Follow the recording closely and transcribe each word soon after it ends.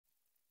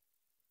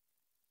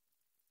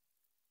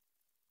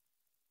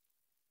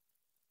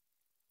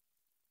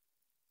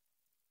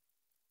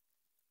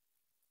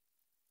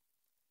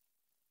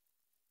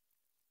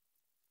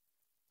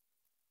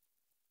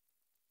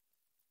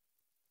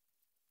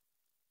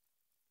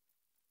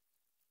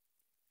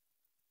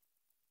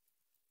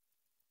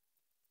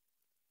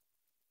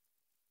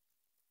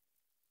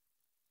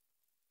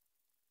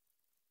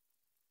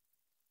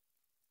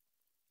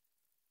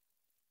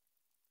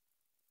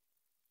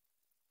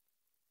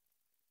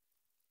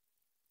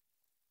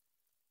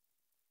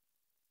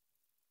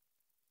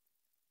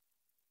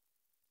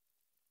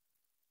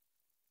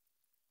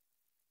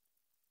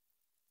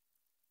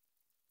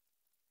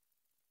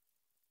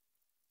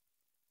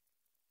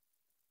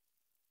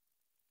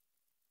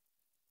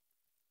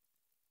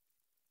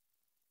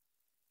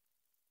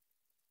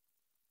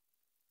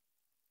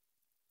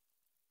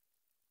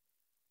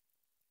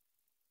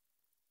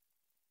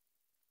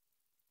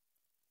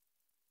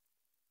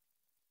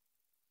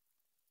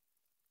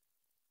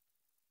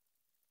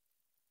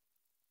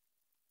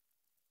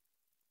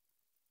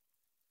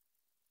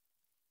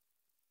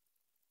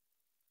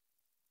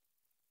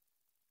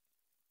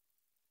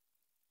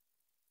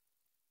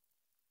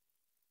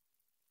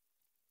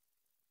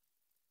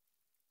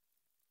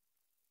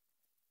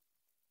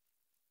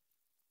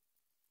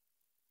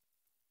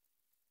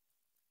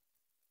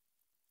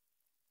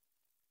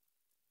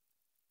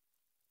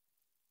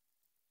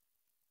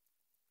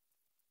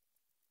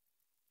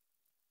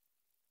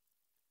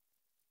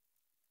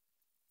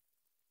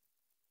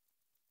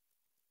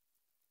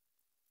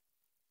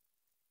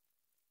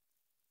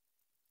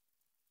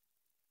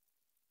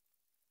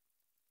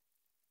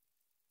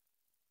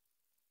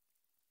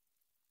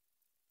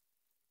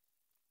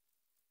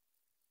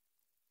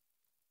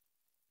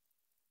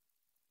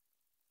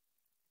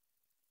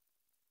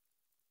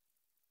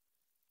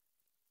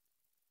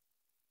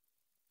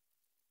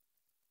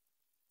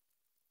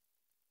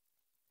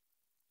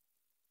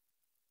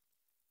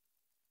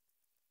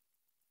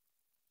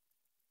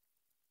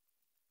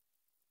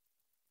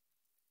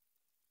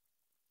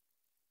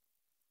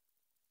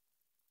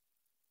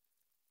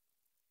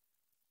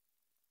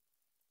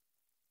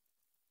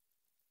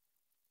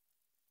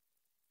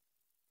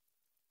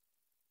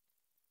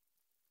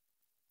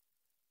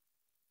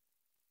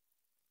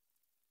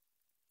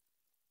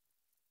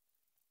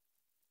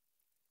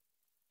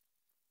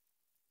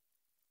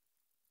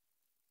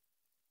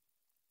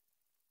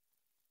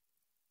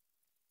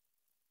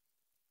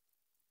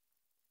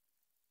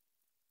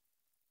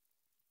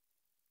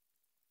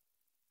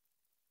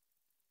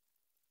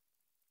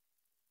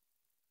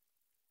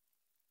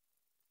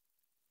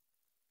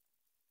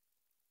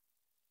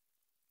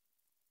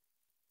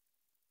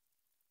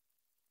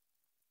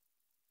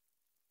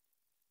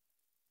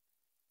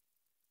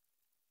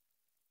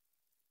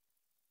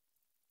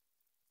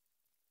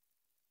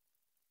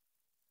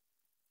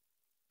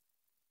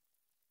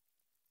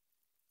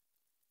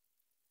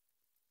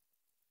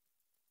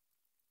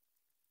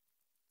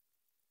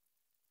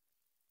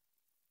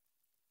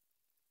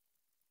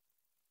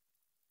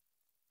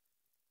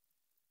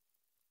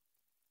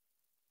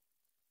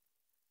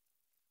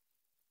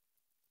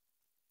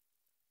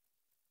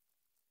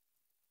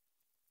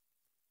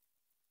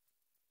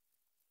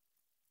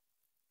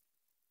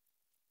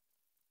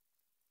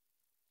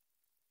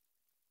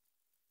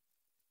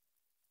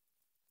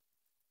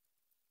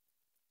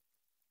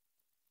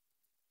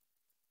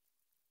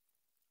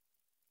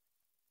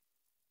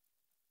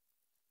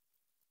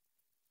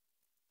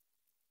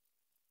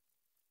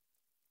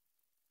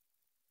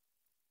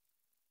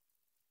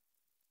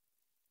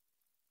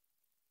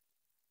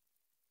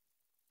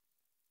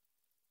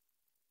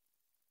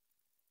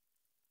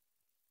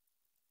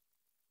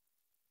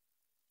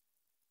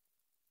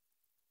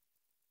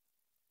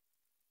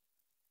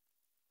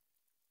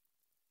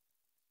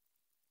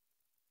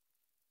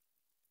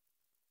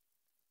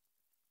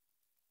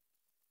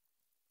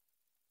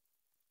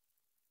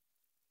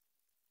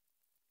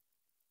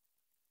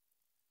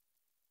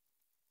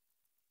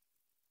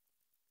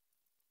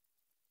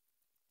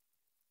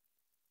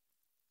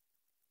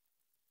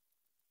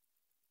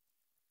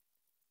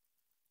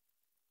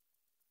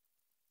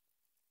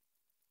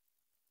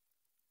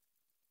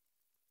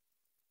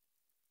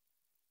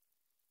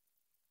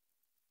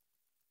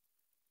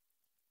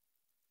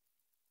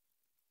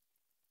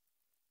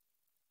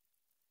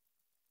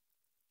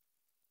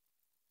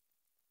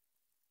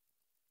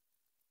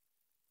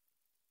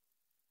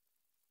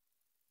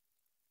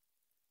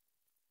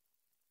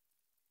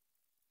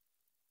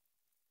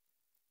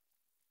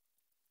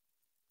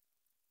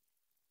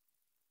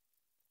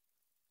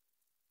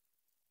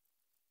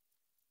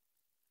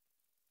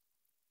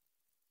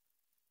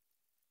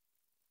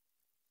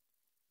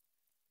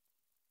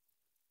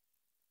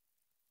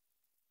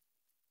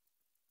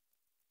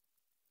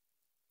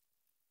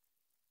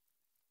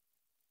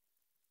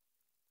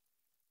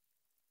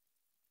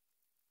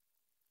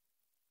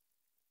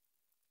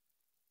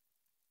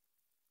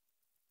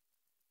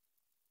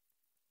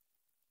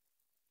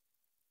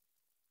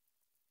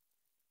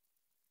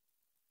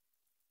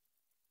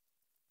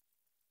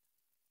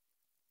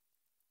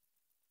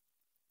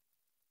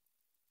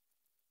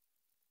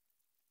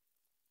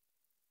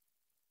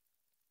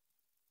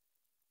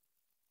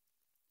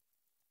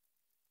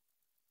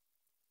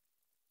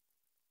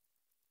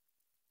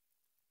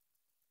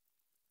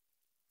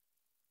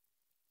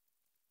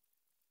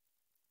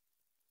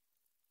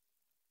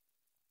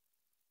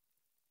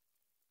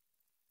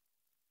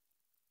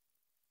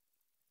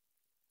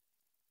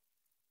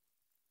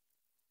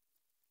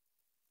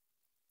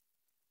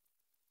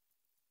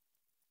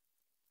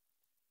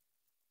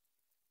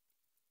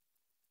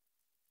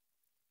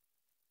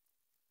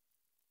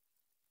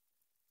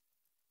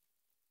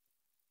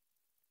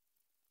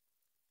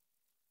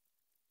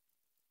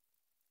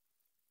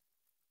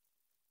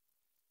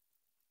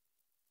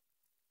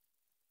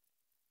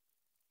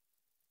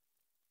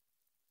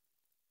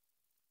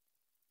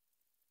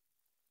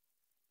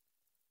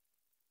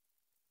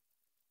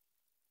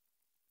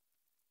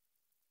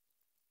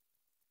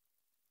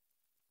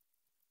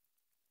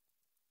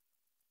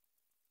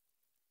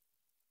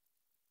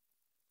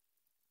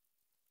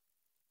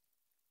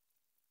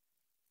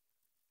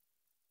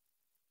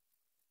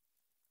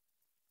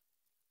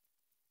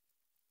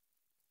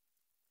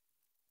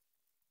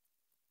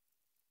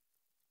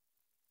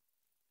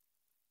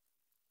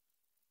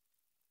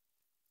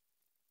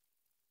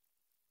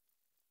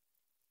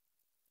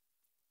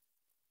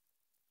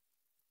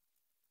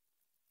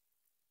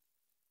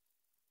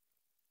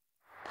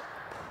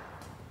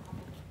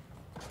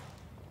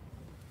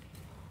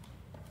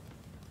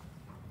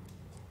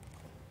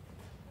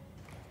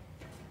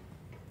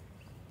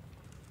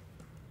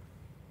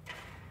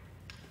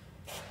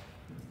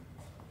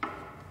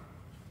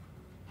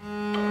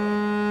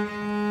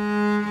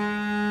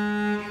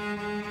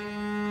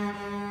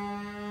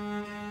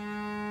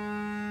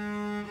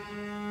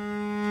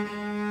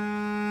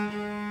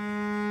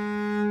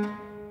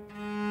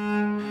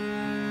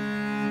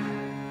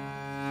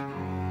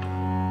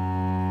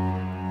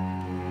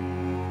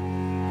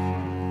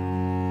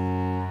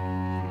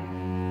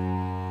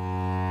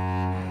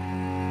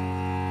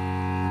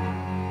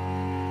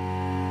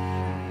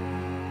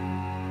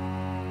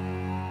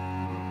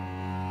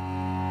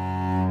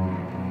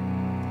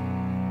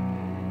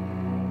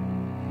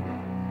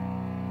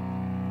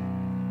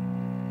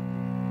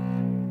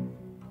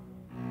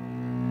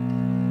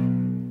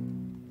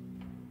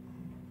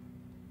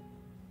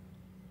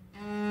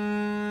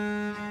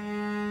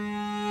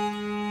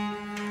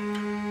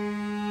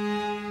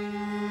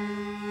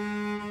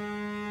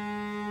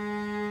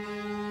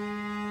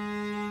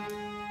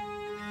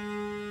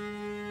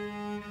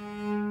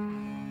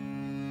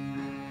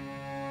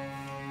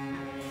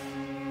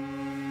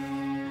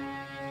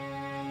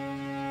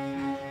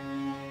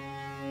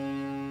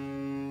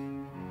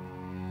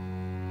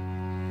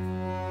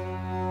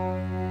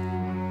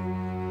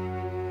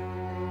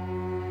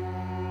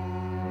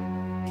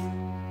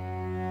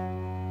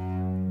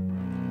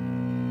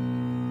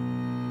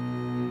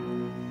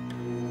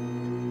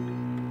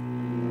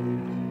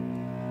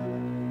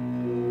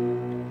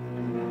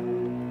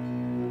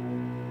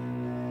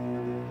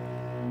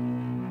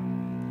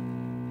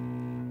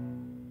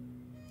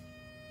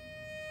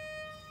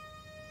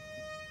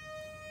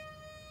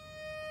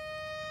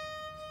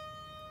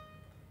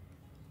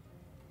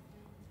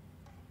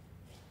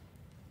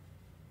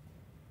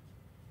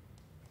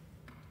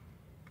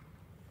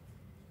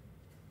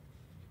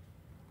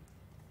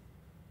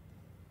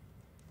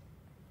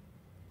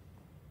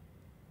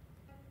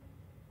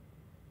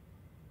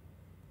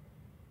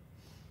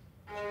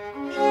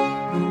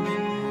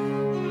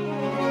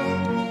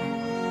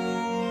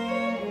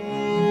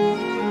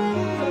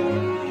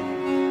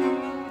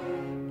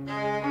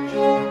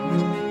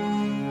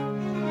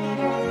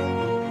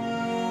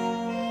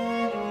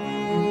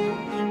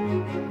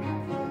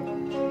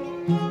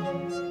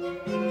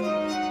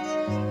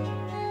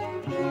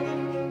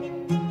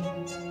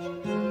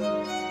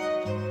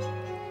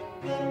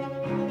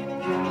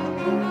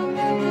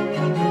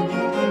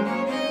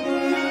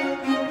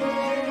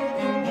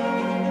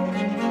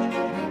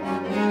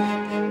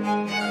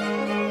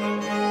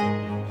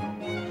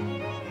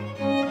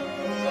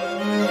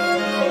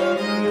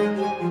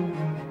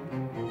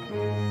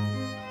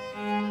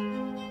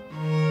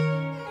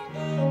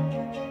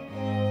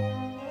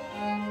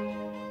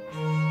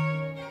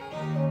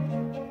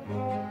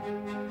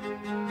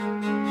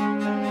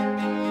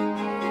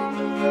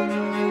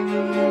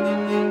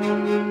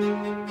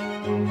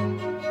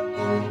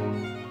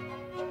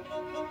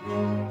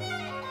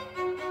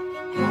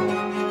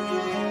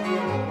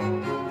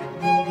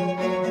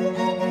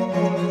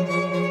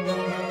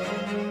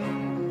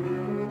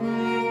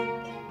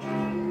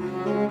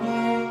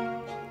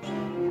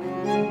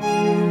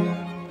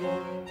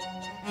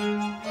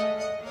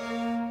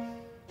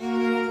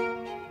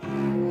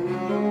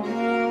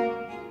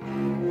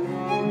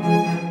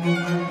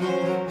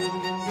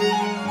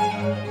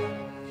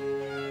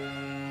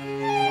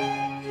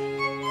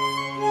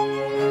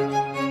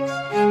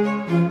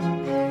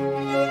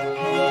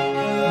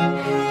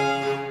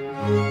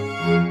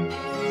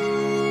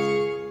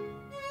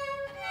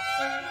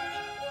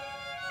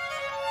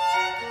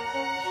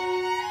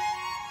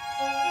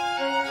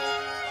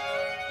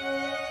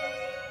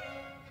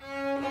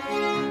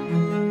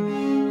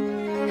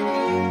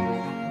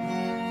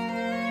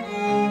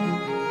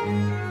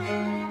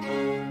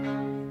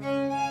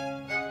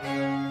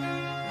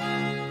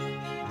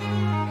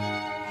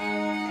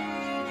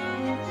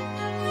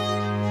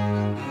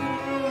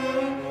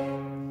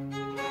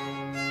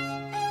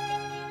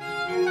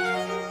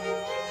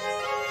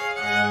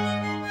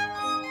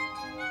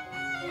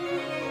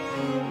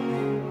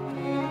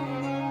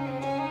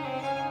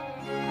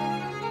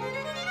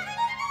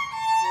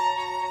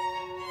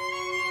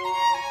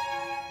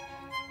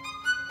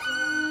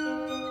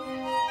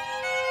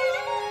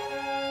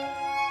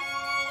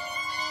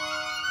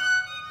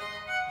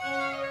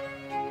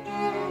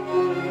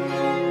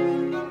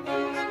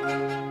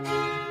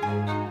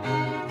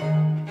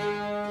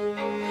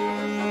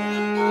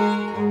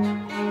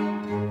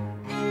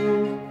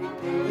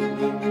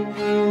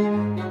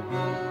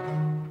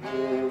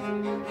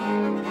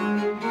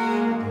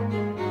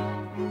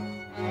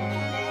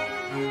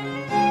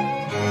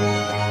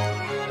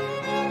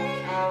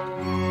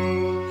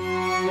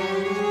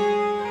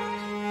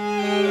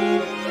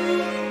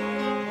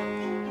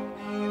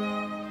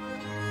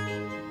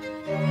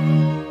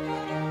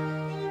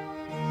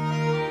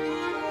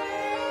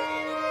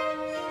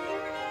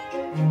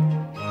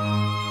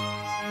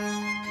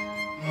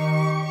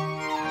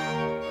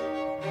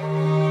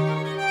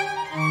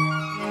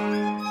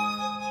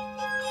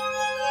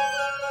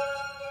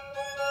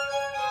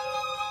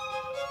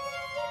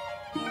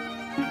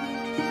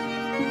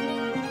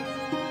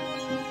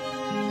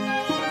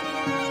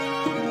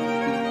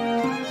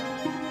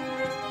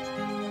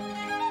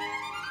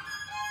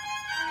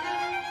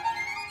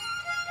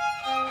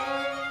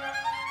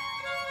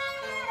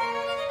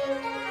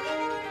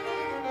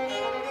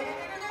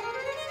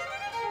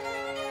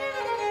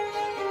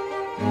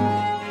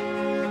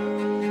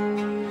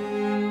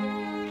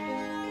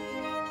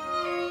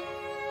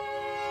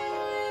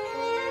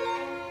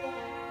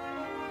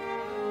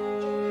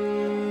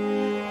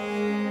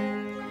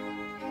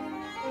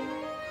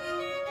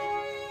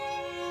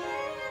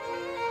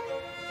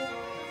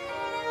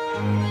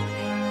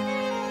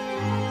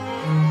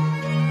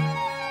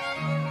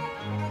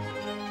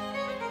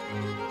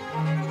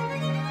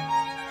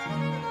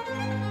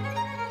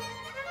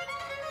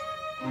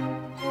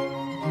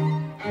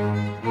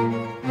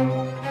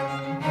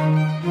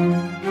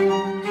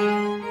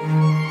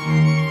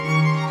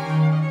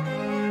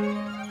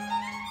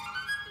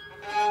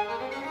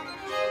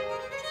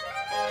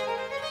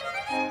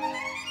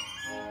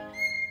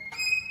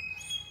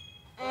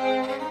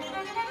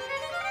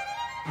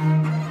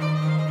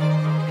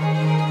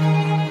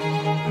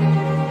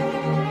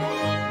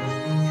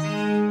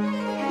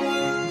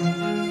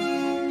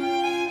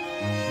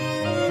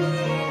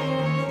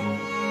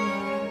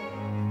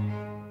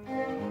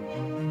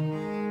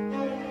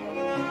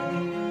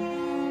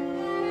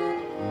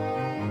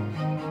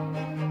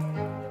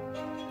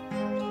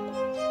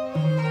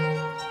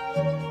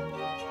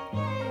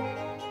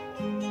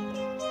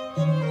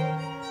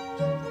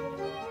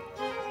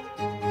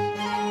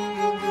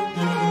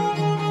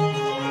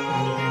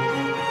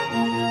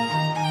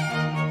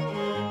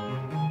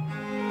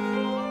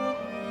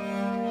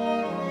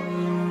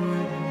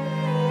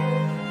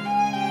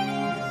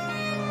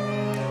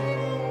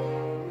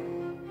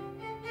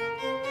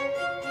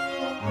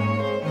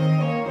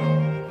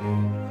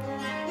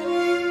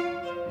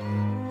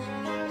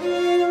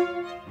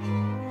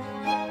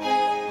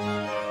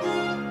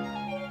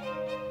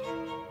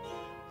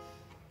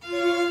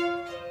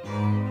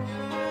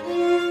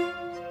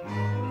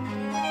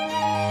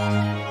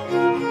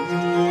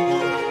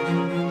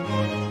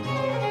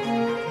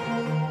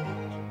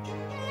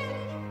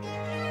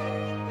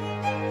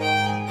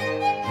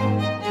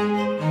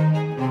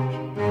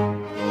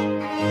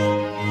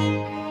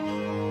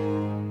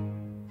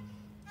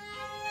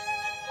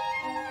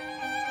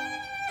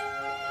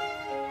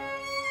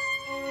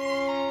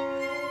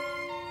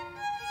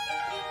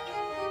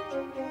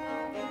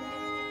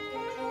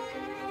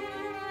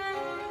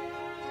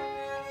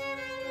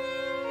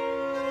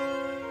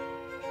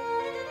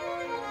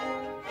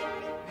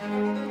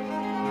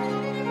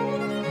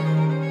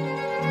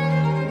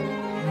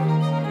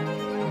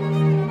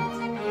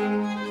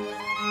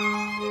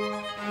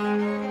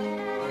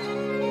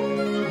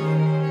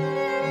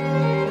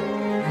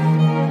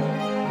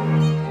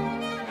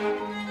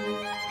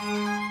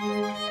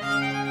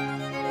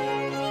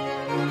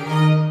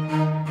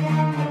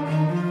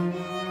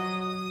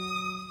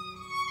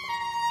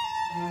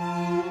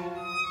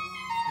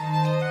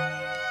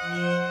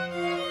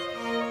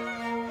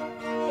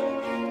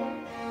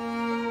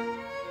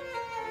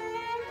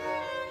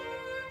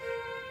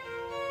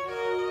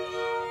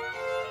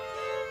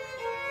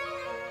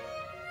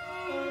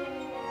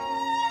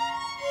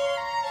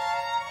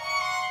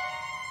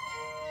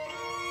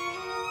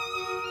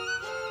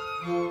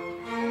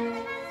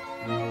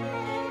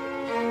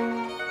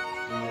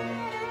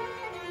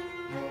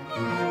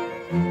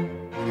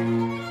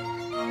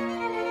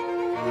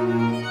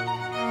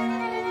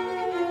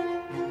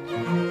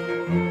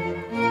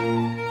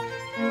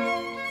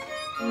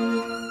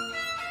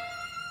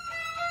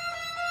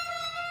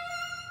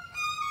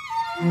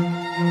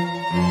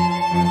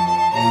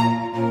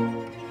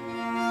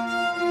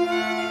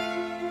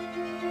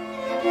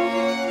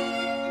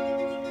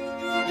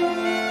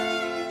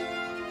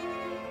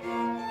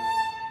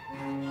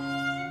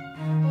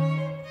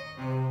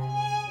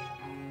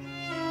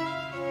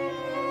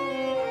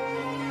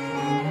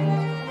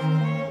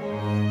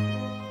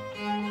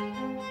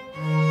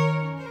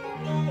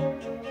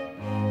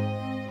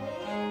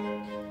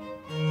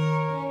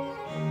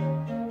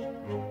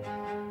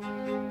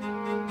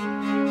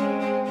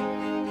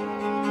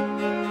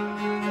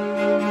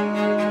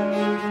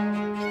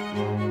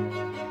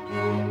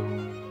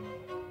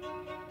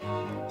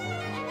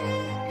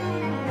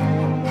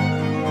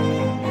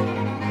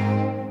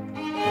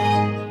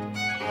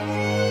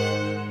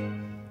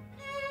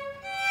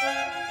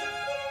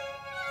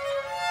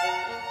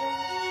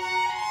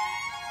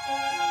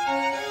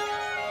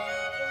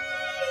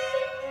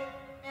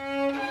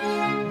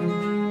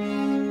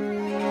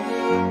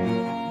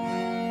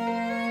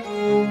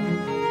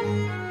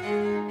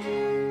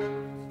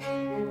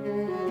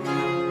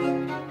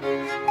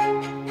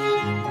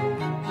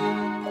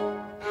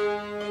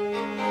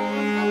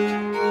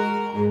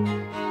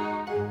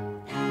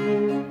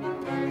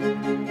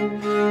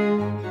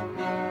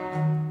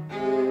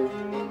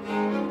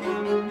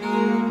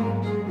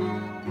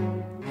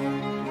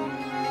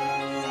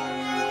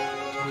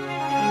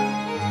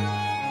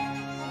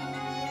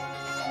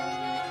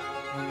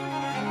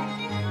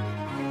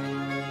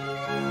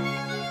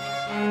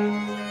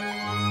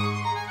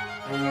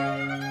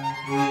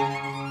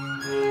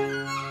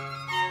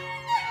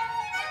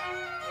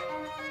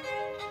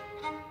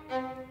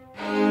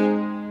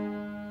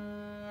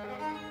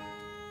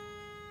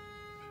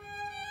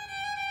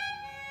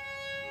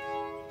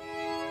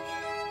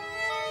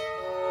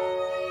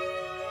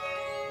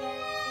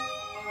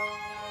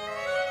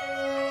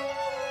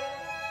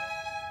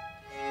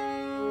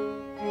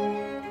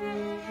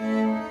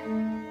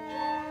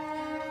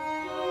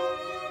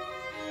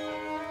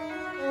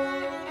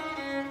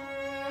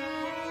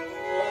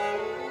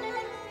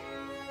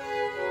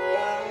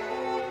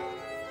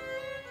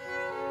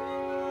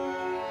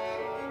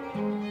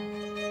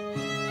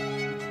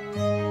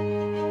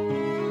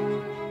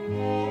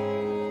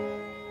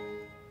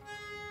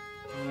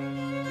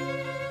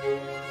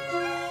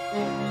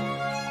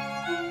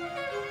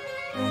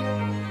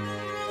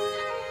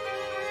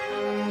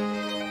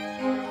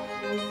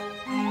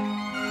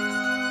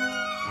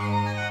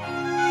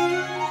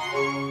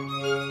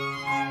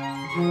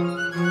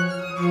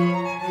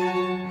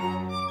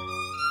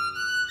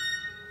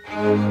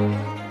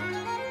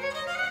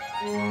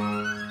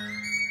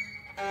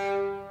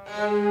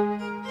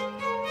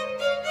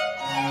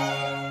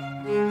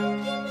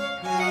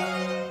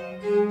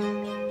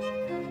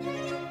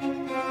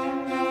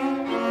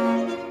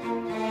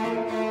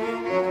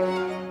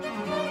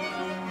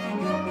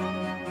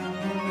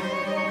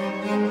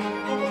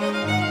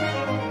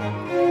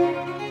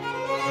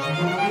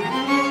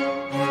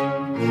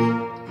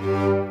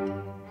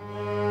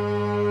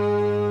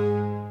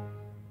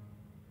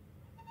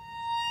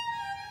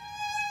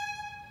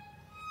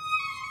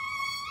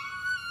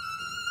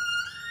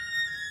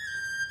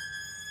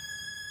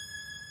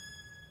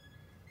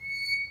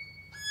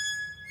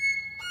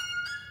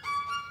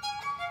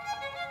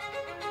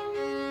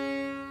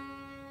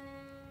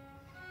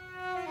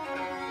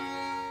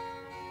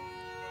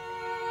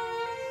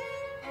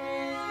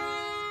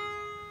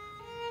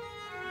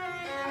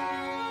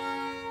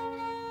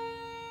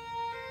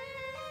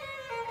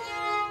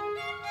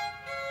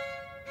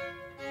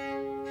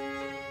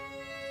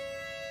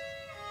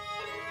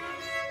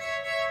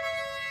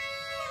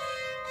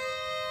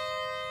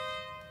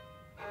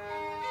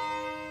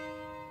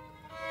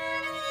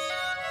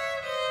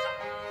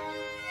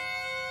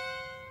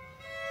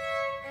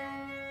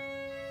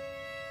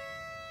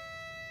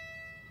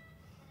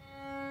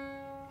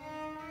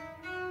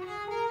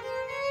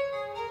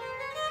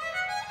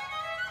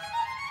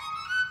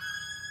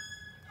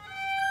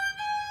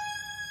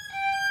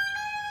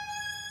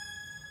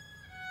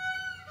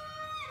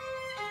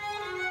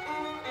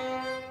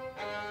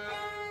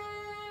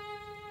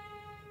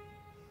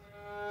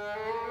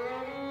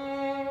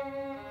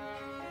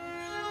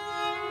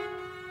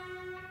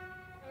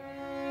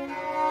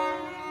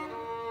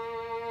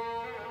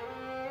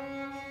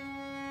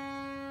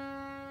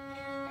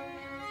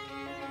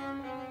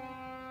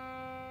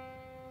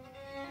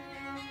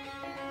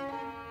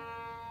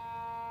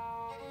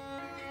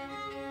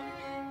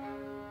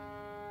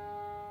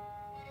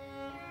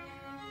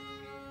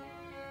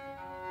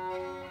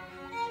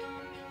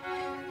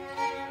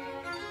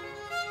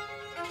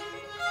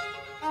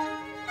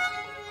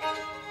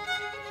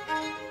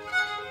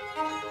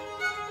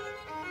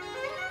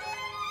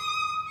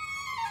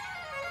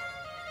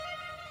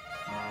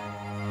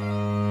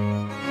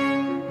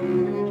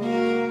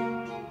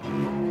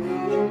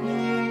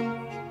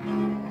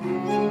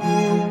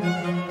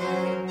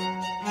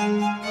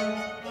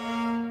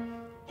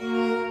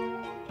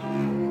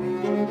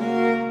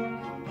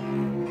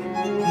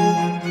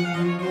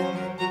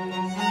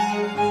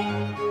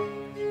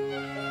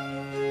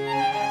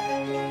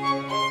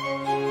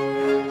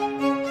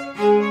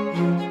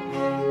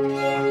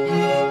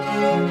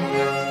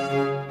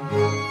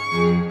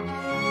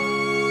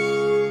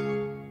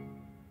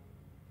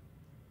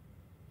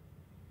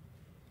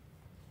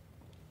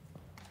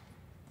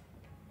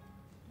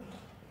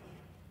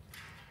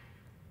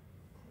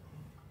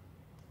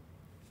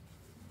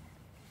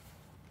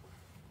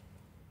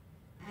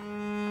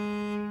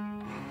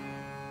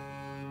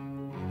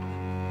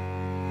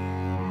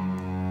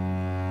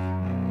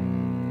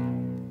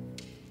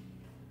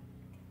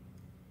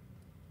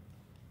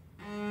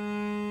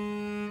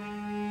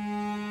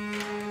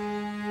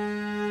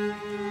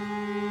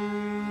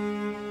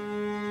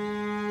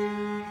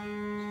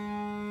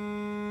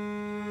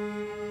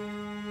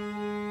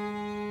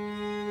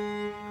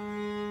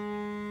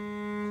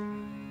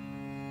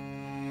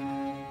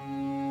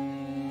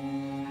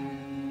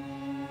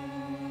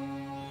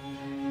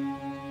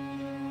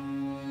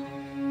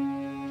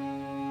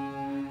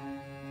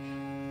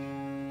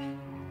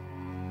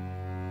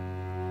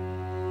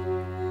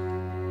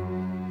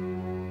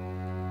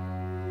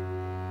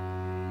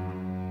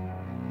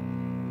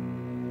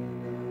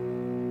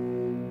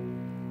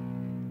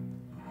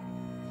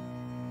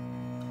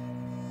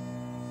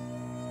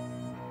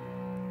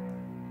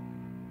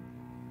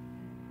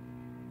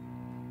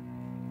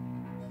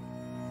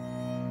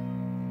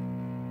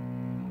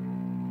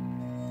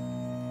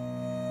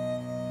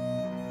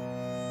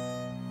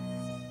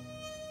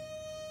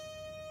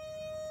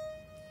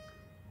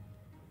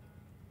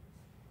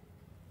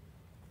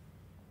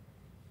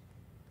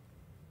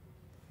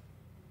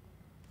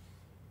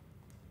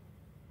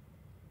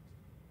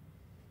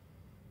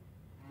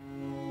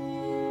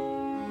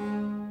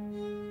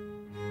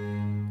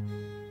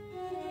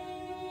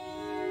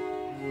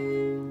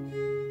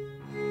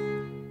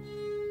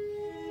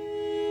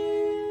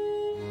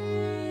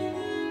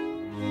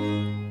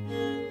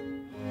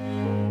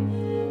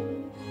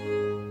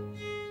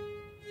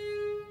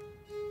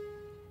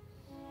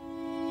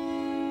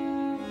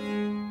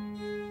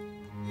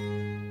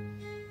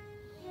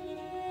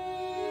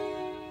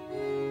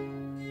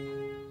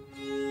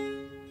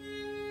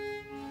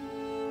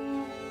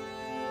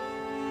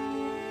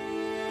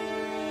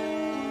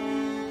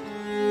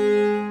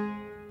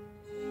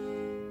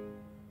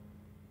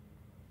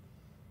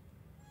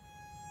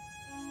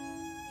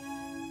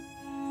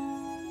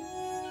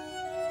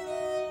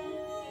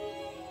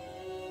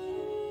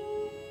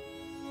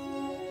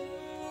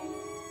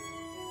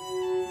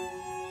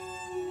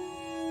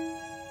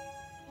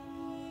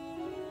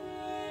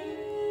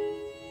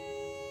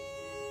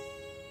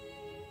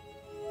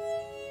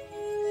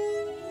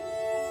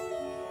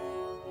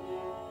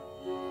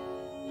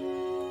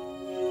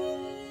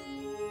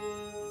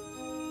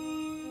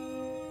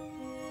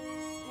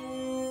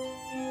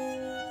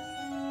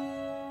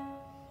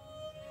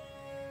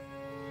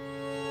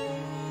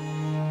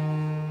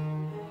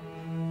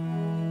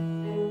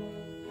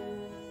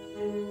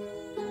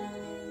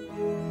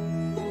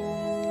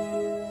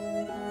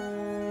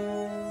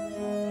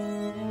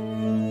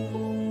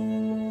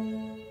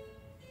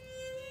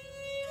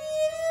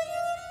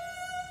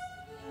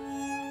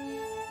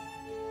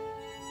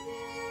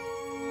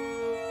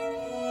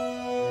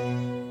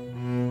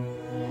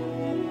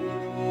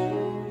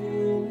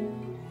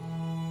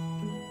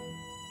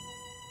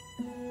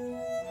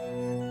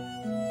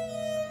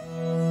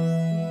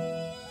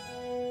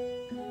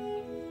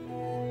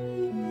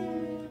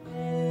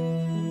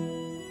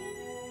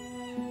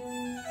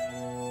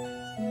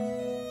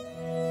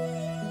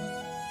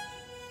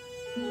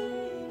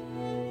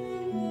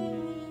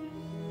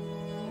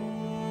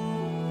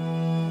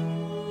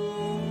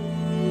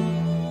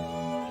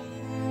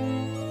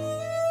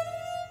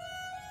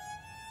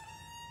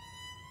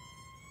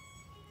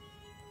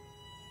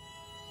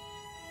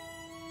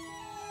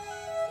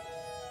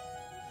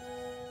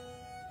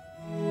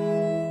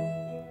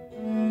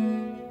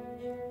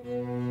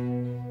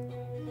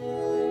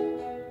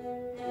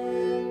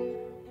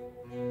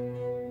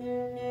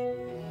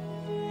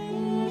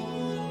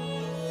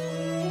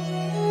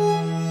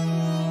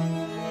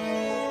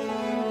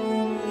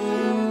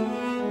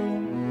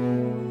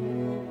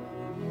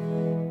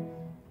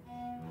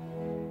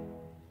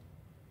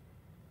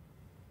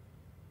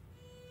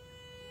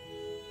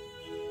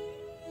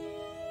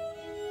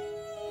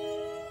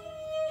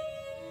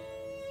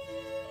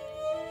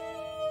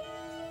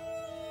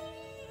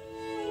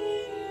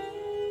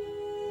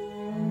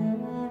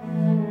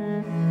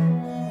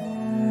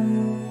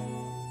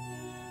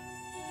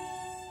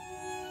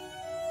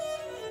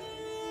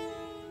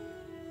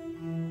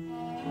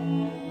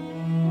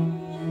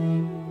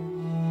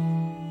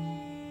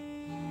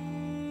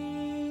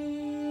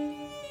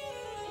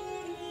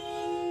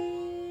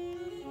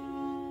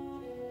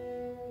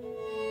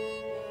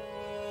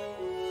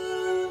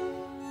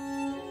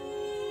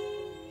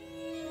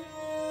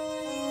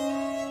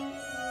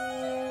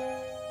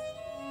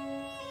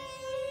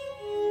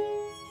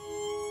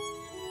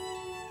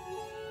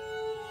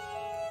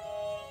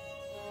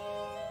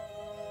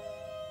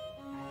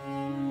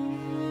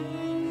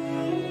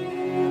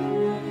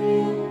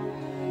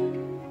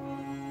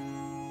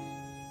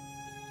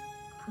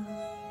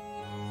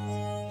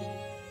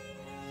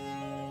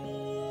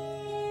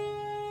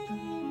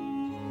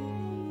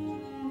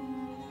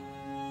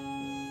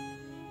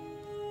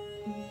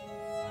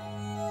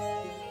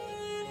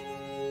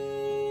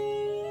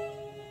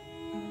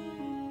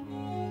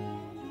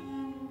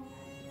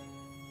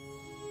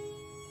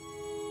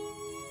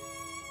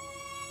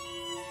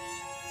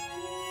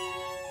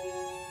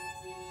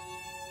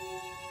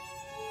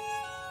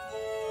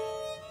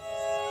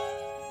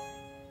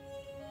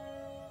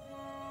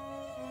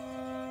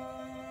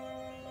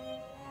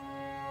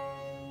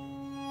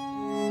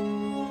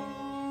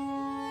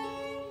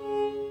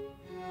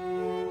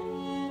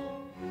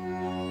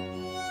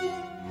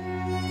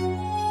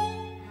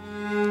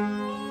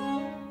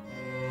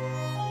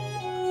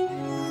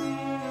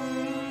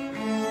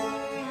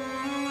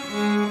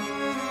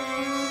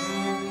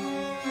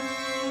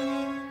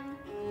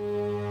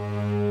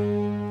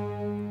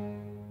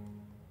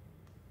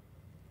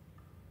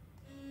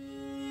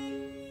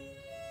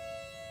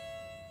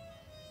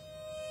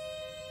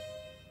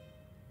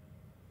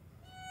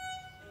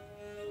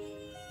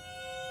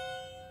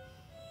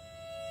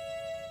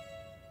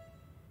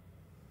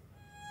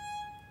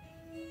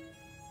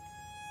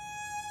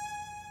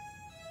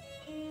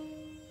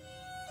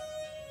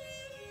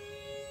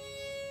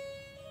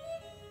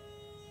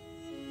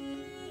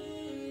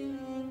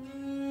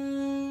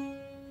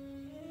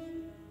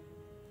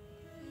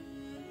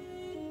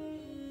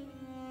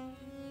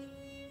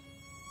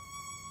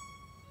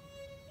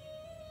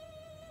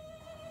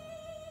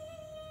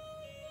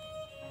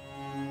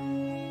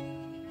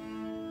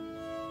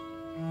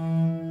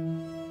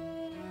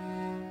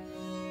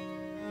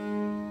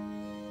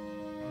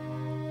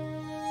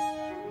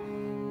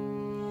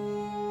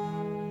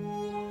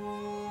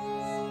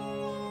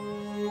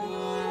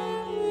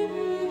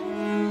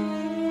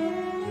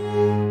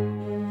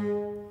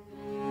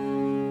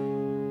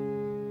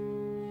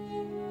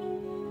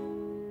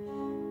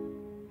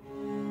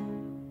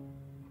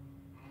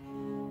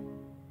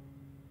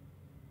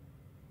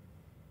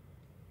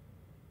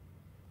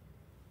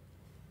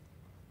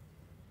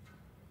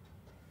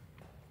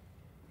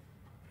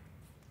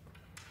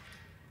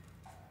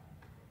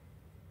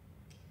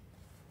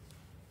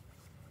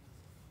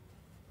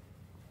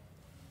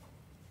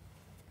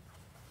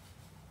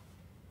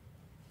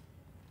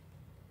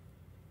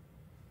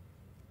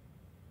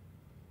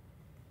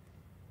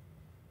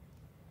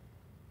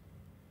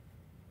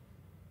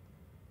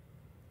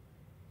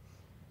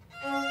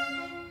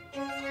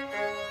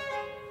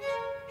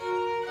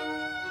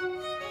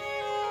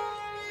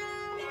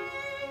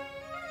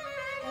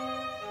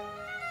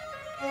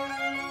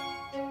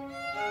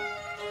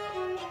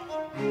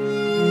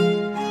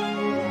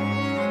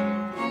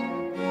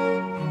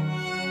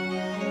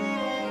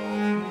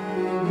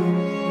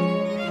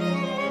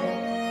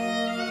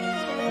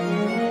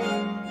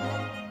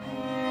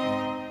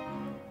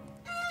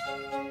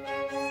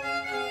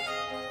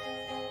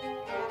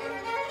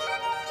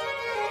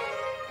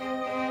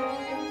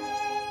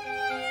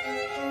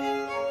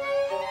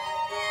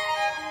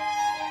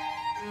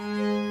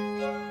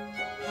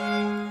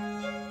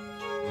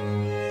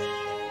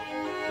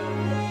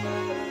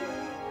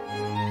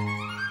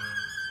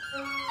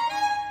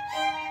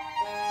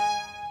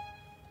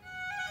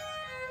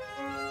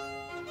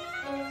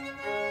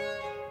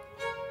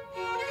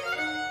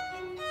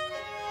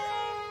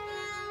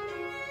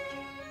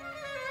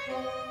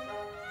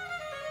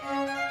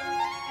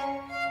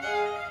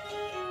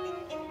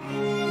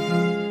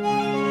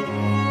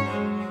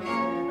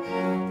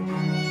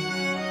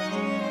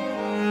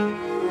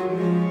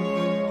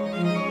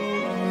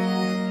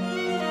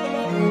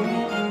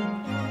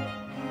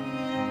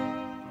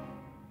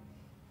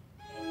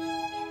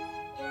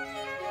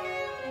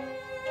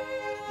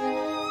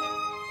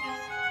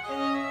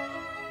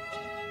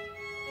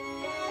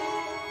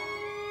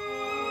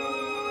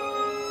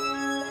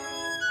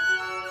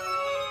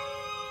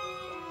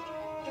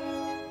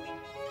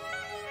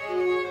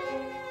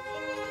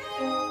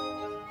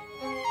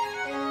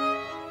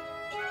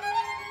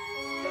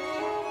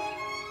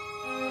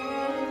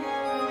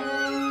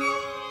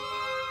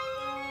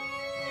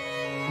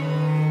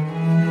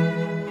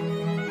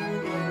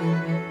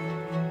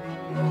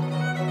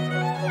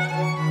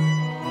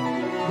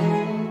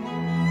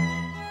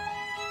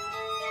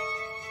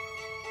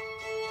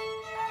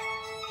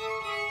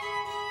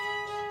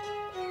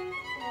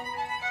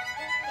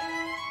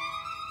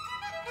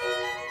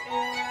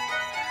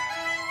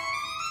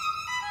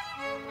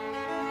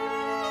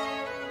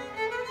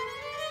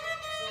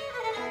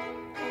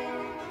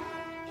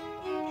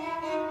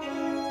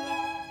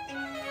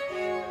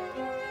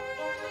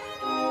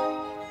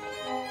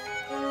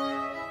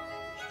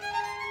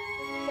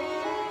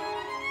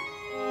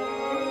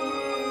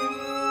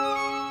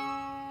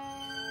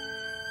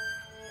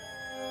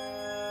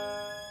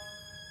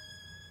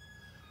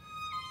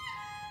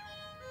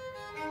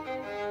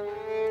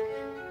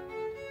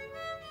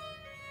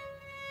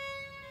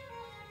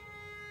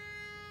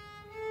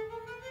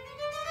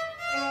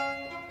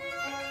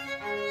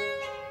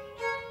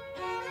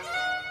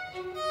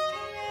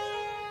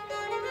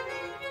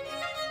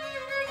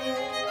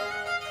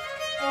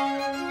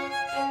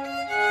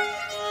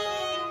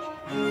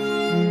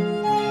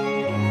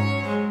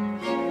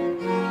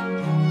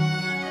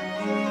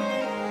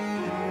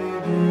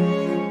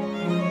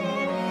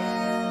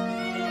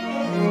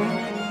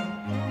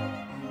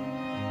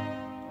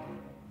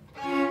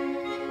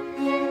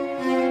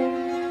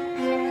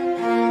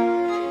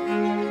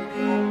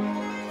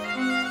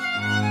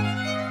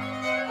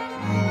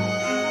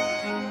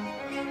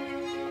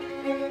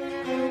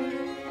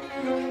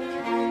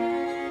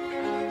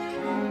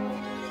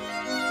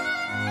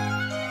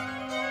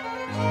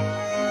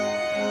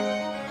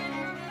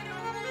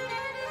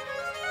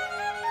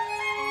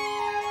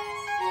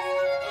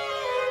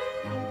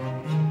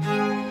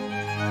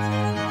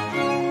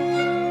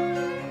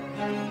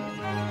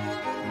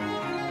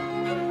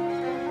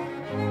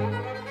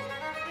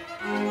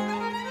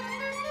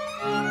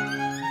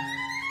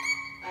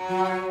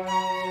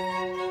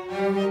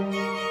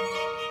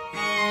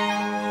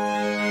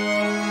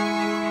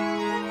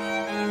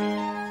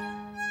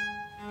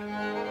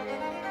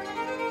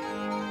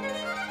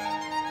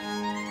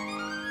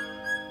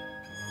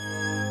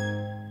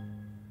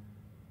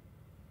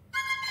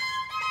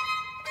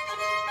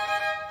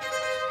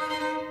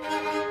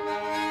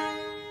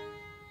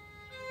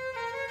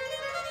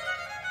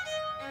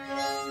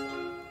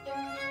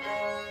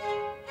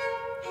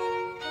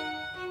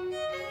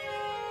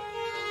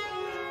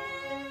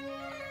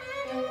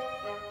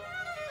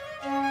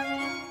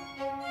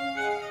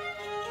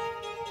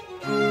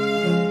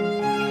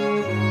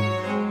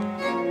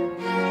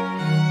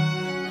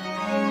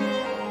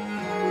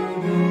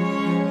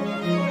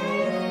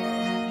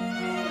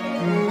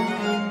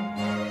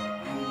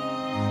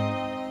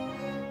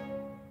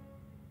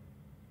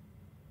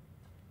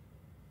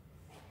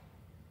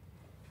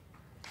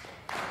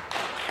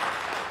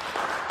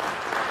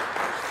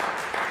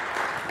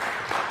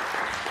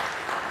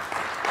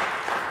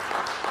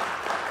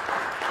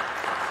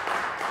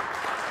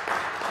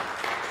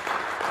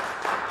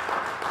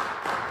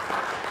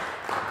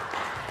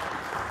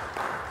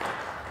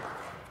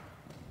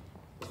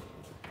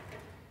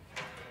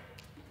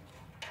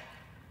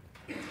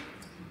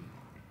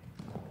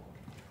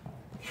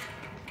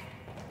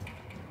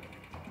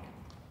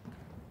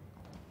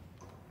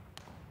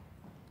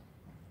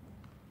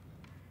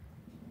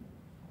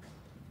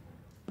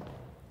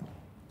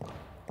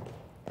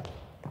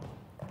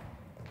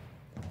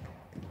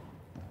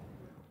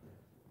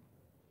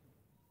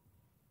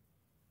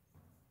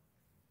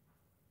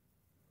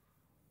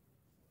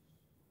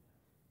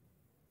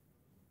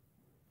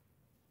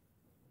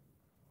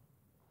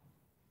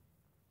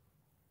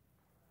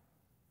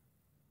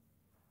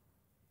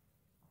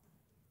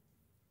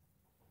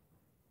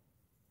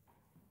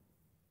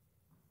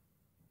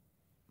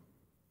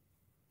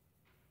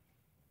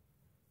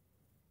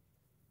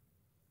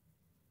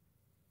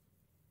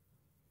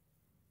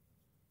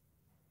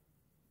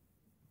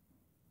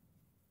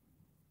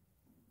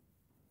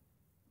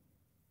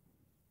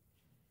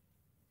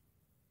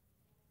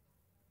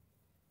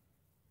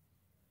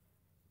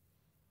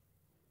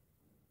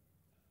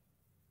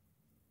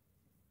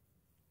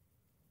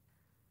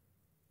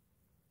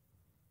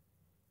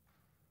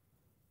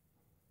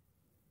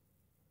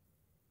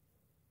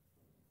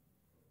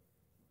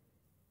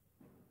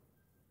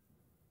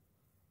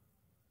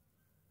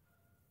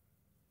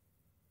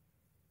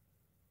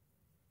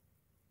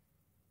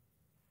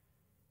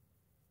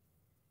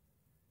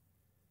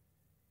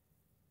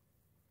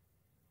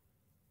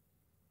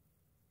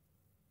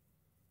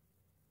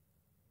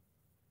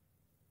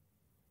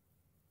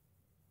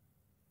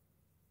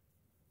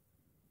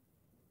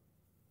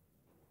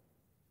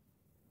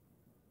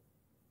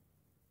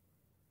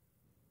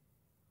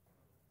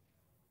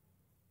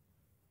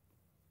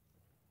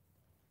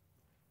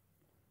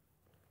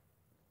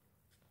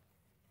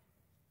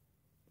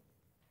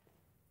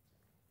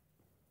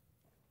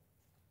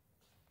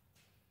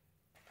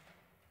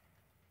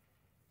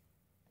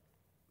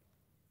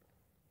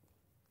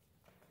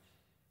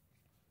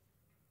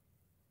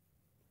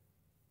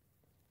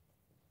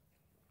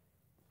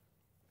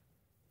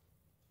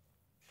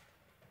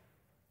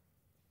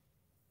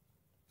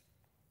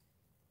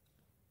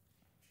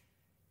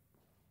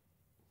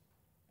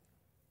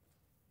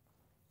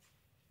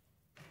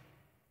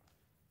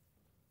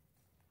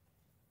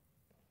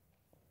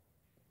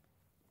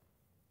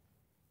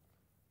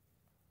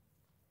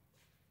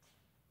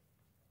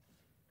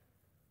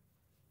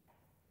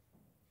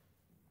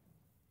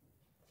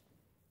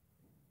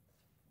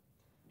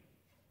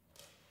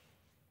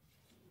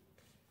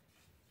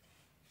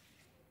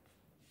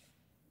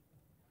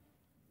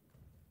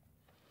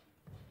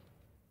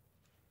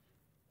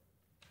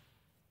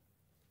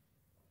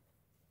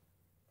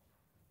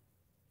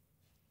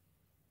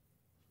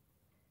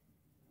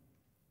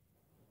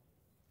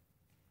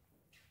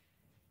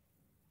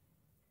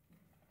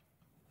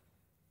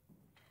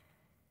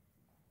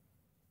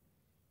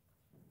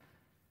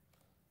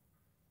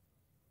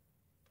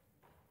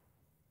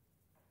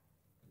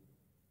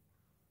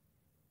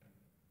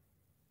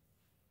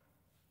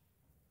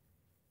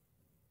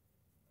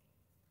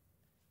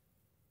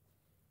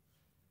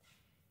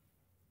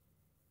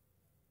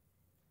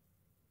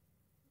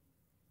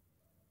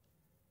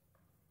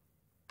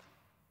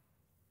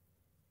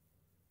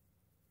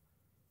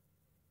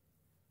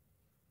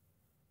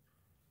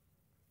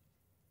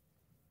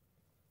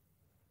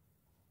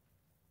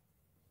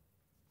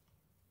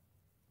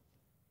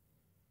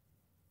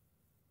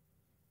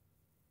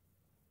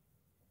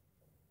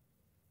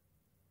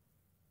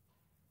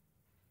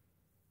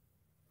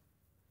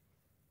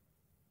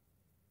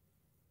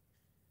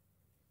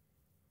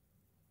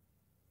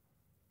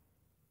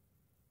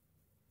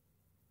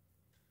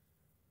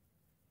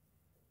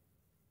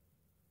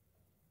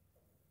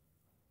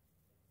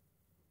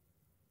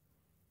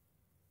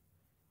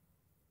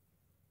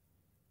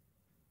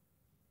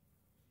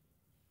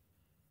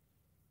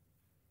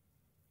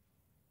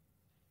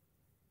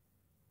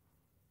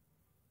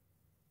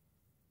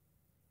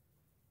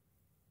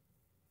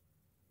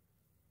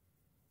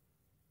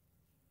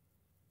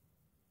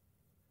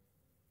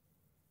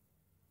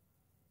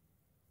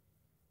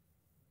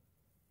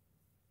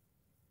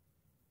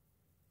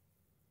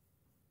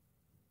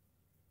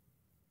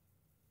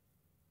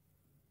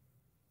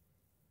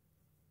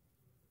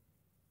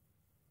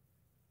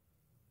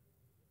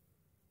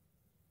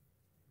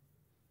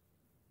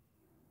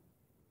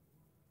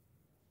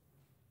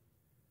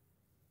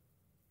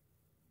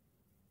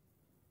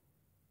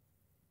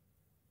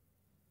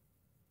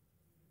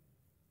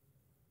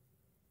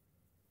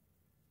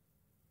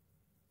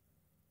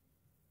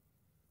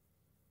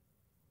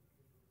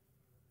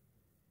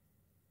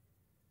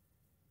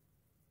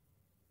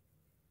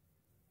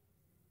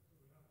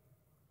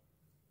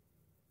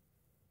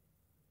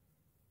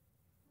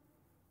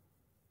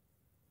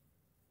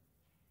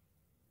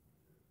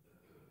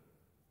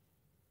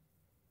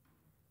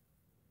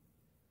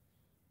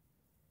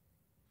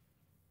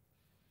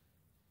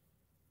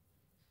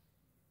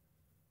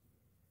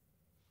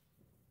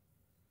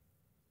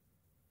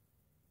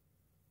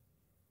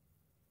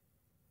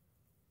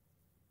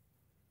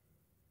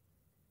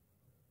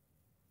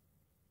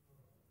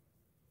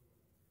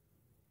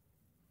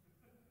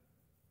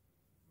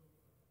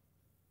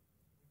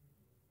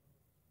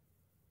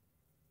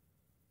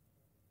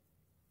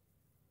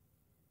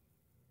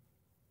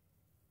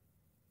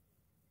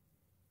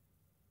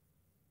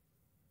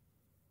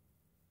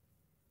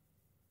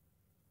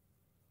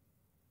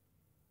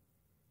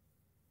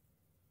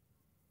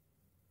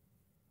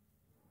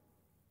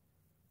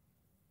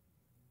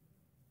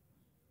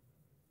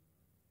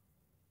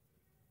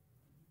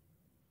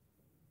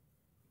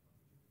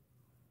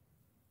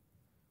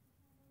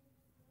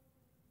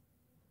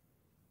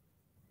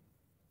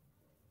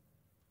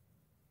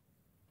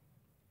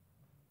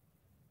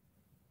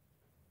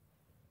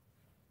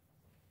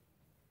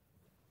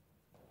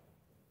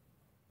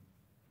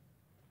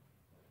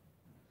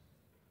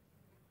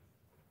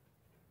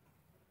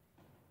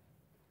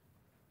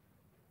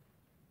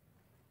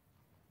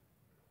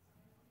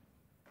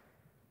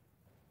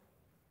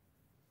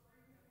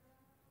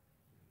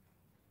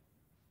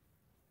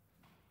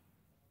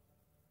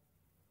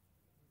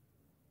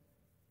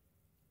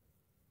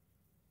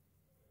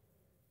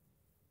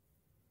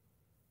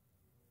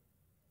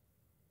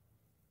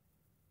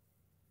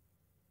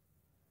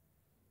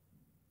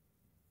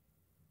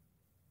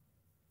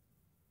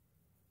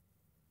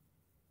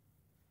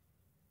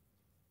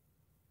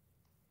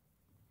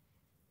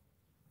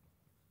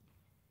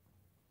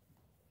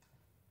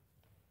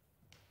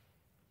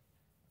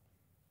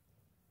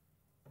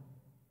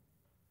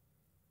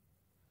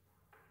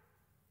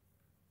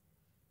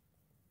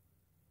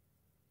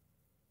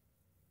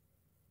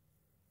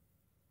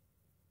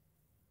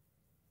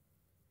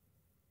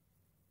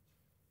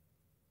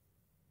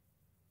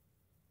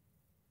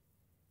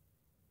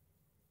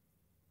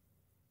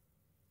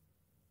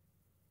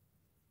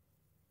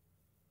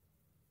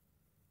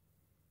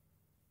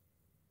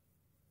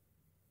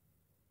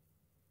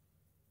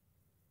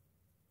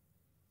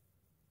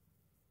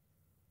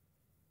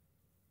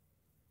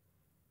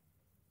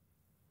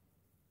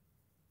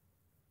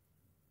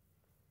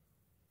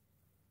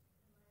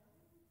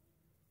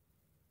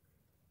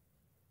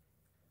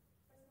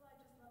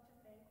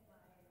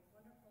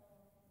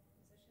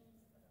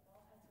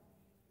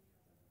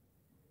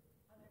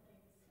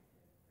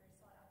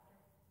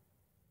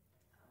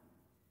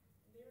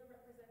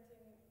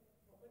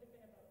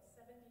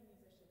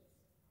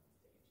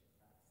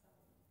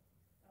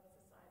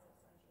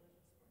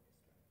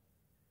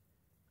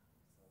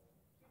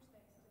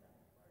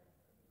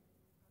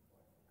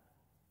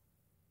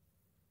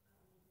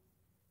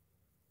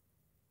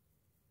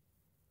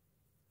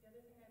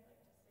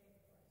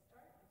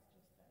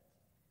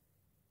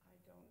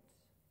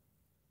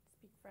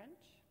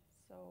French,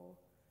 so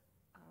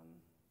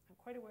I'm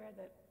quite aware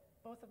that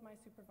both of my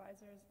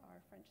supervisors are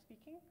French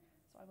speaking,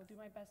 so I will do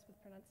my best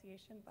with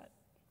pronunciation, but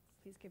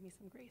please give me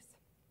some grace.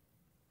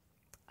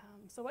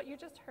 So what you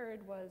just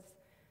heard was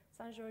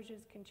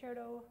Saint-Georges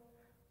Concerto,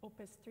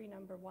 Opus 3,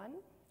 number 1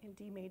 in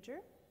D major.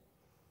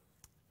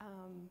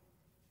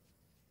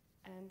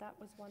 And that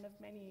was one of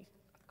many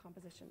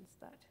compositions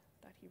that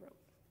he wrote.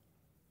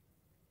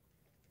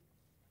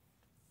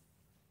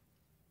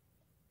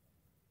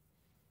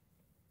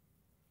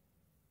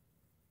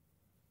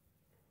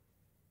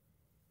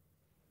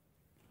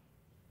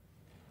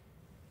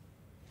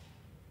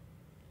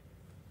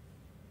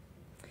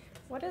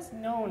 What is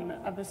known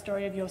of the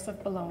story of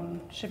Joseph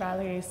Boulogne,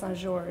 Chevalier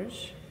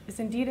Saint-Georges, is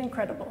indeed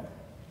incredible.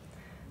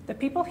 The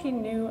people he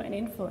knew and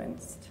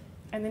influenced,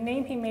 and the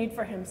name he made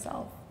for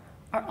himself,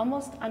 are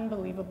almost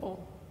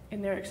unbelievable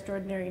in their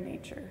extraordinary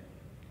nature.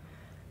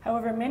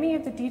 However, many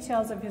of the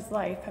details of his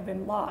life have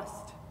been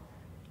lost,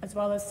 as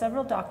well as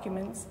several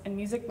documents and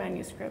music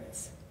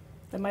manuscripts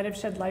that might have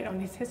shed light on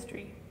his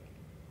history.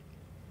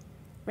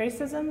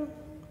 Racism,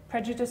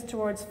 prejudice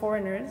towards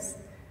foreigners,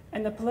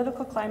 and the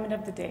political climate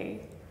of the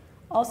day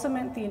also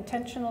meant the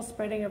intentional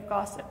spreading of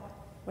gossip,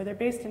 whether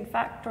based in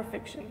fact or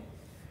fiction.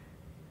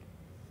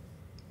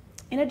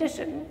 In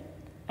addition,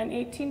 an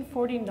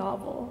 1840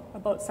 novel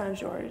about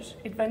Saint-Georges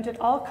invented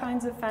all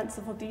kinds of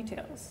fanciful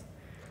details,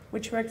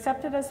 which were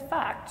accepted as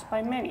fact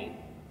by many,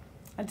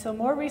 until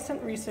more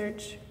recent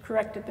research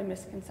corrected the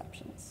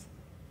misconceptions.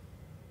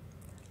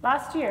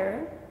 Last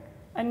year,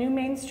 a new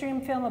mainstream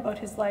film about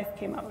his life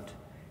came out,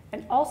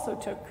 and also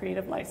took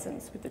creative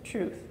license with the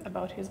truth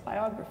about his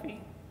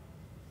biography.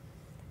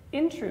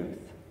 In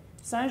truth,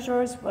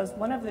 Saint-Georges was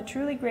one of the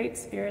truly great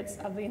spirits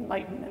of the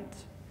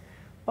Enlightenment,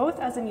 both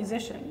as a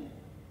musician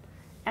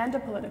and a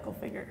political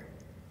figure,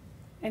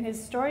 and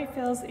his story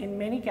fills in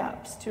many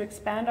gaps to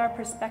expand our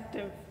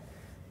perspective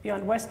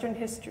beyond Western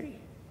history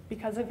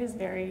because of his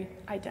very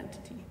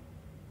identity.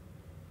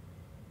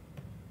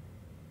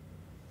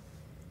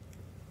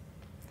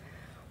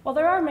 While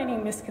there are many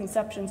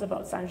misconceptions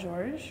about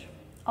Saint-Georges,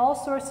 all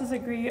sources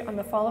agree on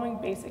the following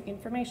basic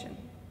information.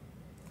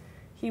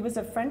 He was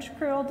of French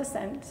Creole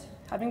descent,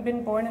 having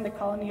been born in the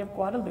colony of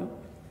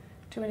Guadeloupe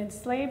to an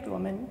enslaved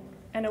woman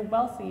and a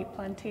wealthy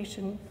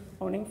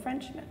plantation-owning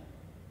Frenchman.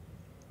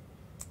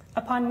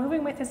 Upon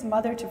moving with his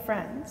mother to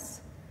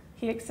France,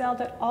 he excelled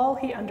at all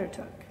he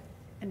undertook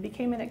and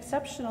became an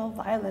exceptional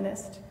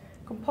violinist,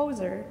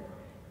 composer,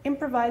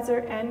 improviser,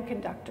 and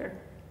conductor.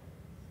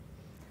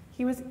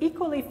 He was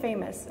equally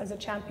famous as a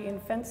champion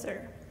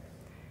fencer,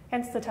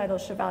 hence the title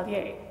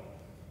Chevalier,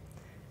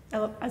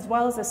 as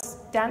well as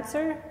a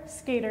dancer,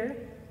 skater,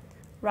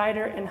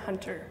 rider, and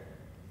hunter.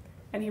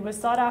 And he was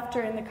sought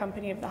after in the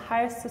company of the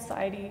highest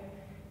society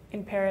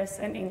in Paris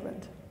and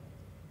England.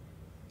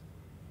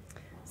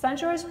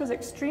 Saint-Georges was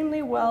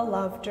extremely well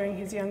loved during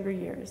his younger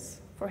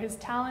years for his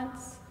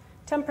talents,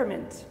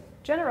 temperament,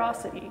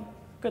 generosity,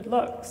 good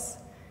looks,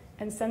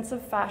 and sense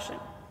of fashion.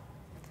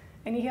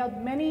 And he held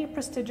many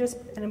prestigious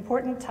and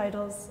important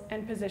titles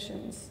and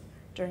positions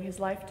during his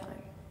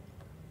lifetime.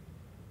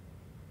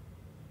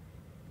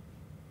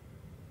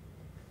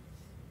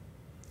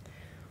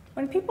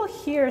 When people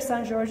hear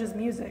Saint-Georges'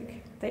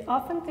 music, they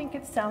often think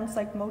it sounds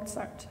like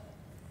Mozart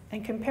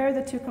and compare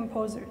the two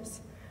composers,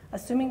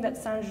 assuming that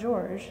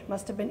Saint-Georges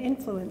must have been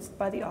influenced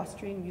by the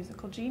Austrian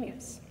musical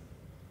genius.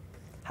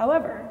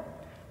 However,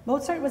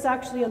 Mozart was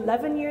actually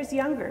 11 years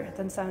younger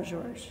than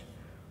Saint-Georges,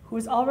 who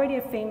was already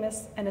a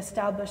famous and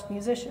established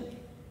musician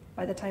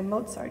by the time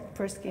Mozart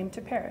first came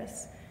to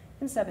Paris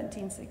in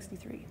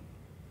 1763.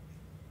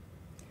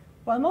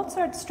 While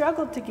Mozart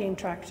struggled to gain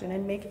traction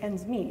and make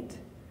ends meet,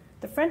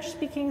 the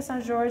French-speaking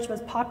Saint-Georges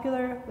was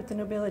popular with the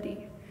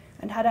nobility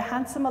and had a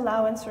handsome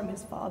allowance from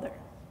his father.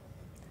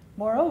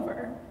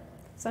 Moreover,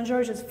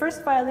 Saint-Georges'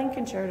 first violin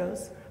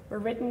concertos were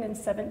written in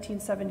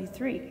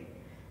 1773,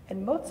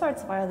 and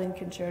Mozart's violin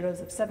concertos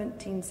of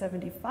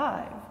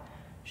 1775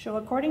 show,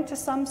 according to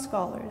some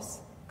scholars,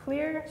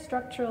 clear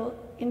structural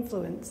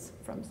influence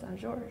from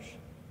Saint-Georges.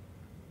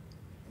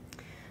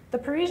 The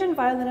Parisian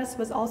violinist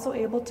was also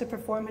able to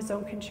perform his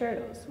own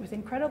concertos with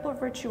incredible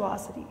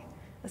virtuosity,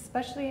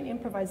 especially in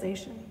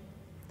improvisation,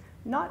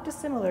 not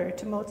dissimilar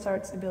to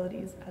Mozart's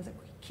abilities as a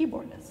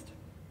keyboardist.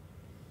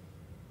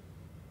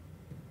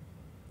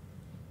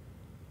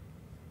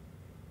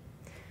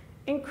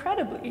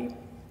 Incredibly,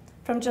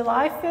 from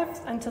July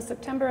 5th until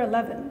September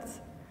 11th,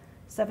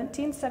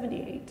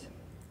 1778,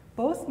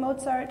 both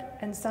Mozart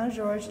and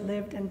Saint-Georges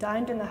lived and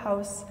dined in the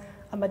house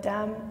of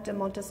Madame de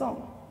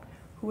Montesson,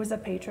 who was a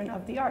patron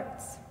of the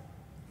arts.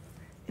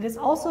 It is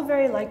also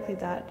very likely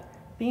that,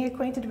 being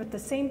acquainted with the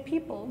same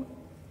people,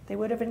 they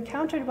would have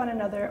encountered one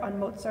another on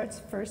Mozart's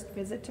first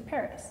visit to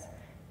Paris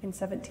in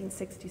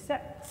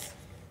 1766.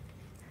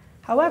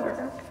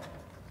 However,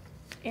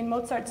 in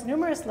Mozart's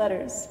numerous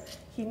letters,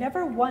 he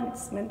never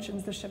once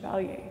mentions the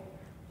Chevalier,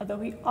 although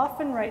he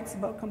often writes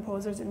about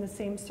composers in the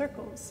same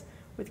circles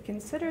with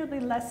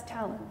considerably less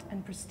talent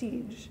and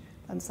prestige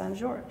than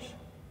Saint-Georges.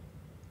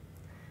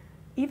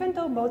 Even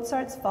though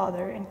Mozart's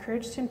father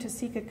encouraged him to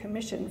seek a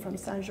commission from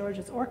St.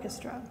 George's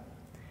Orchestra,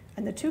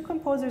 and the two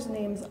composers'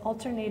 names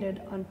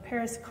alternated on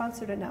Paris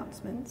concert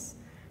announcements,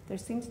 there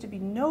seems to be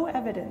no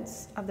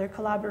evidence of their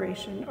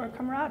collaboration or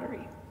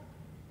camaraderie.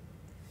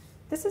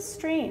 This is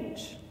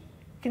strange,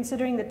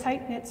 considering the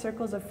tight-knit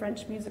circles of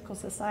French musical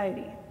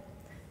society,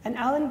 and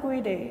Alain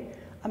Guédet,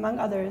 among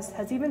others,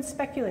 has even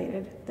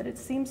speculated that it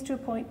seems to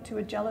point to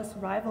a jealous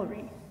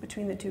rivalry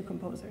between the two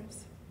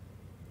composers.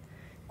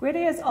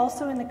 Guédet is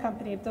also in the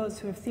company of those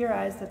who have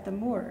theorized that the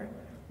Moor,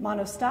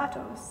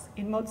 monostatos,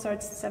 in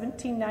Mozart's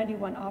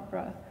 1791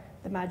 opera,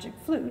 The Magic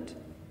Flute,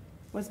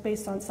 was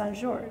based on St.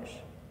 George,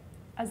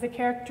 as the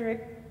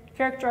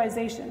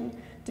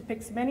characterization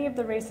depicts many of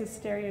the racist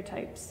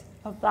stereotypes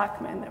of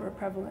black men that were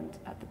prevalent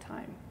at the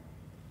time.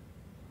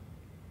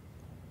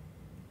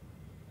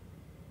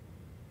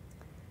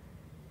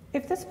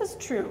 If this was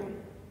true,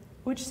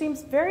 which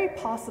seems very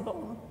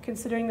possible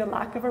considering the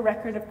lack of a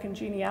record of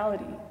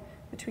congeniality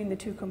between the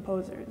two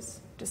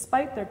composers,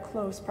 despite their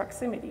close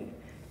proximity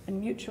and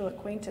mutual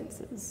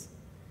acquaintances,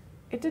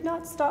 it did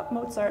not stop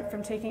Mozart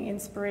from taking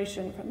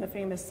inspiration from the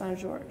famous St.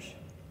 George.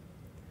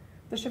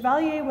 The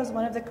Chevalier was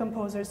one of the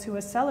composers who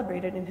was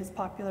celebrated in his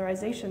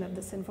popularization of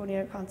the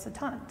Sinfonia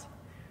Concertante,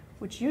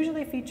 which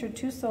usually featured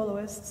two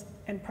soloists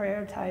and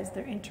prioritized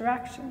their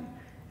interaction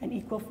and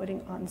equal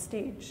footing on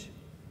stage.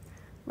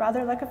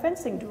 Rather like a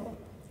fencing duel,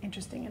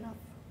 interesting enough.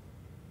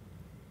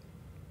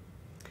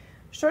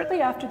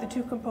 Shortly after the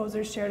two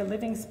composers shared a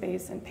living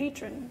space and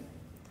patron,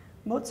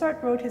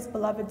 Mozart wrote his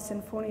beloved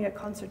Sinfonia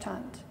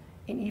Concertante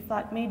in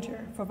E-flat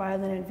major for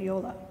violin and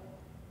viola.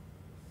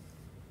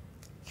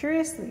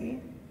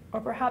 Curiously, or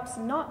perhaps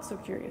not so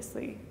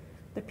curiously,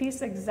 the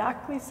piece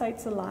exactly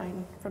cites a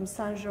line from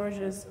St.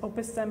 George's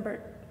Opus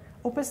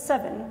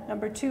 7,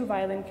 number 2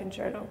 violin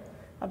concerto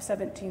of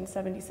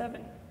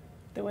 1777,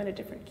 though in a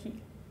different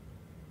key.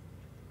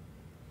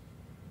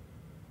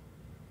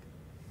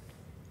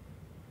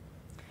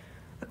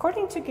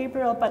 According to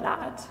Gabriel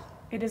Banat,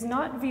 it is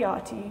not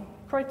Viotti,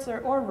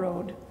 Kreutzer, or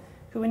Rode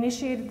who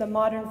initiated the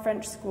modern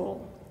French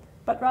school,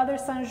 but rather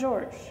St.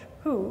 George,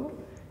 who,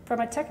 from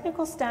a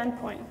technical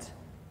standpoint,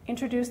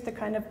 introduced the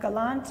kind of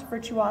gallant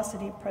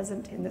virtuosity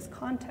present in this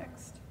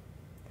context.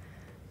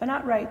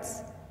 Banat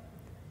writes,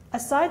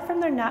 aside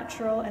from their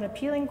natural and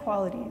appealing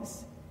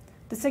qualities,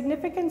 the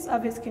significance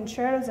of his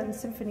concertos and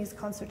symphonies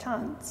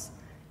concertantes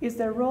is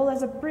their role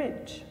as a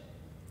bridge,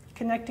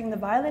 connecting the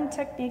violin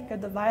technique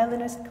of the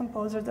violinist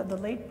composers of the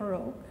late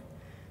Baroque,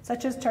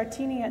 such as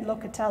Tartini and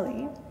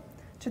Locatelli,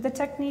 to the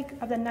technique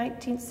of the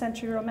 19th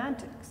century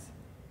Romantics.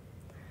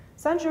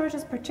 St.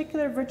 George's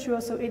particular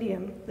virtuoso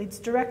idiom leads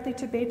directly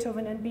to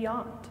Beethoven and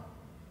beyond,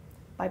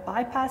 by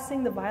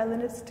bypassing the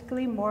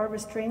violinistically more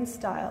restrained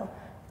style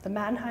of the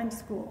Mannheim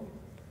school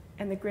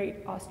and the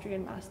great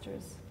Austrian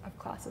masters of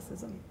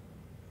classicism.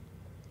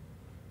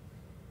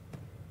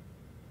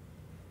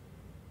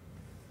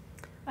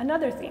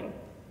 Another theme,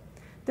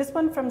 this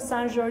one from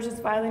St. George's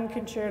Violin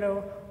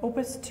Concerto,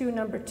 Opus 2,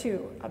 number 2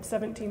 of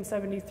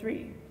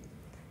 1773,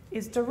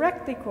 is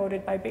directly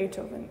quoted by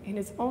Beethoven in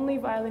his only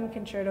violin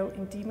concerto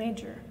in D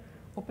major,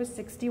 Opus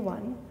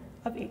 61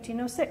 of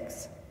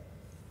 1806.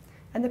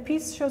 And the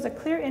piece shows a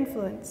clear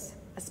influence,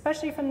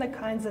 especially from the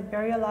kinds of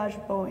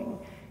variolage bowing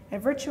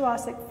and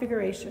virtuosic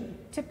figuration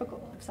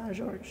typical of St.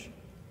 George.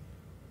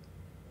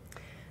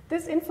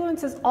 This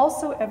influence is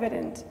also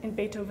evident in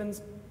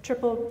Beethoven's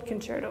Triple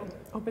Concerto,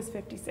 Opus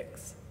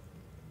 56.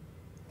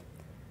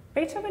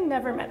 Beethoven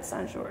never met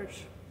St.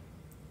 George,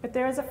 but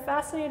there is a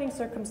fascinating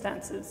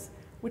circumstances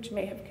which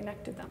may have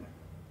connected them.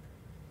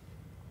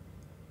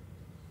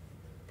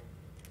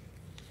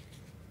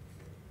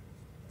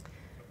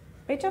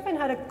 Beethoven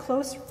had a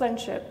close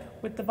friendship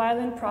with the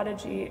violin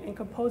prodigy and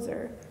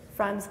composer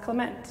Franz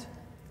Clement,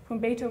 whom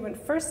Beethoven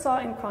first saw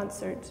in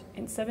concert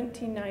in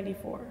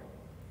 1794,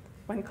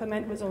 when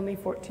Clement was only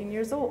 14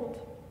 years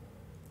old.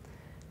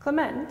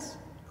 Clement,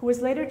 who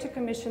was later to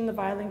commission the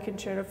violin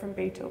concerto from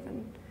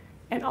Beethoven,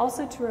 and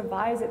also to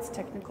revise its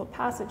technical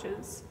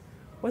passages,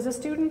 was a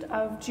student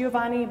of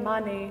Giovanni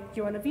Mane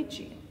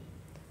Ioanovici,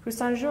 who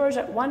St. George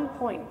at one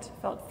point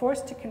felt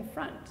forced to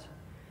confront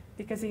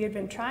because he had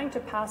been trying to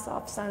pass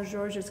off St.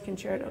 George's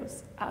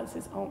concertos as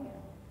his own.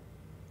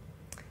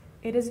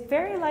 It is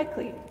very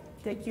likely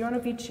that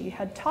Ioanovici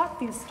had taught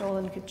these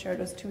stolen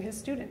concertos to his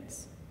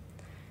students,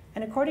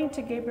 and according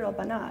to Gabriel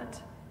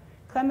Banat,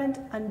 Clement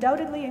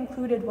undoubtedly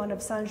included one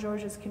of St.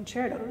 George's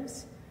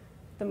concertos,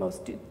 the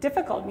most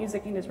difficult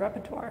music in his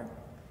repertoire,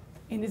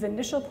 in his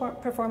initial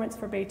performance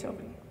for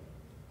Beethoven.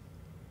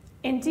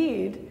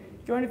 Indeed,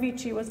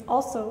 Ioanovici was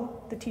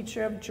also the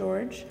teacher of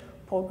George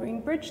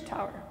Polgreen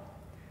Bridgetower,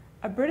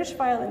 a British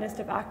violinist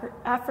of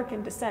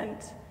African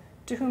descent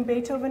to whom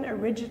Beethoven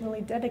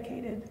originally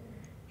dedicated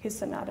his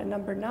Sonata No.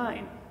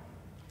 9,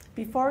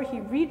 before he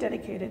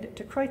rededicated it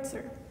to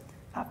Kreutzer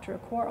after a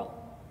quarrel.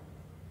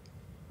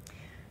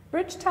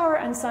 Bridgetower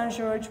and St.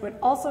 George would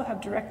also have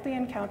directly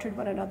encountered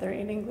one another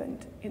in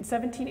England in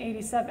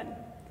 1787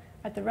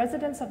 at the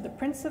residence of the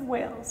Prince of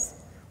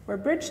Wales, where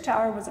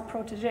Bridgetower was a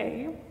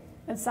protege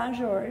and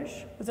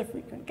Saint-Georges was a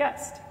frequent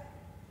guest.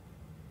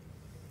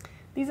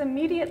 These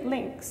immediate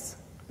links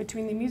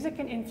between the music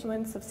and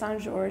influence of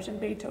Saint-Georges and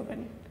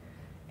Beethoven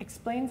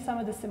explain some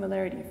of the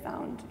similarity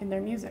found in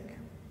their music.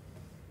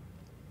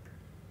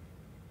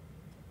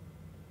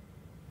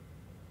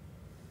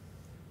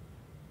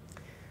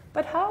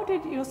 But how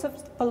did Joseph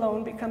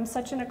Ballon become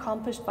such an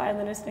accomplished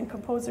violinist and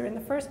composer in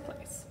the first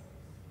place?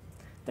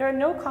 There are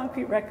no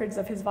concrete records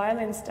of his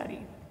violin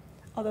study,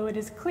 although it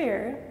is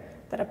clear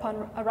that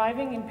upon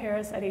arriving in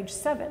Paris at age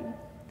 7,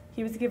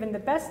 he was given the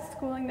best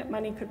schooling that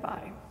money could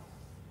buy.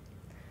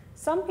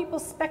 Some people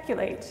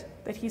speculate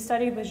that he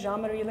studied with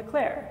Jean-Marie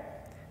Leclerc,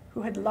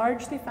 who had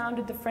largely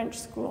founded the French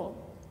school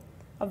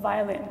of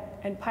violin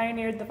and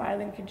pioneered the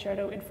violin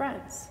concerto in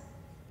France.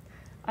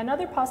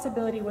 Another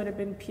possibility would have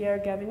been Pierre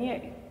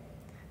Gavinier,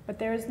 but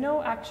there is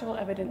no actual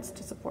evidence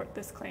to support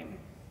this claim.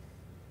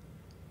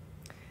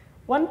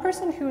 One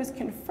person who is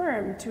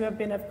confirmed to have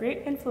been of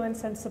great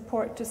influence and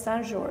support to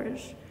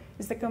Saint-Georges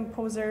is the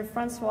composer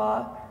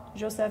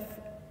Francois-Joseph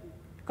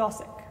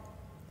Gossec,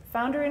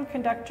 founder and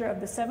conductor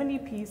of the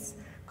 70-piece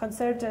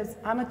Concerts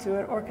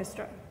Amateur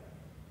Orchestra.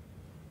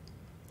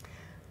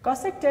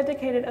 Gossec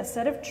dedicated a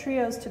set of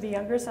trios to the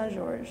younger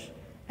Saint-Georges,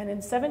 and in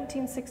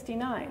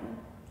 1769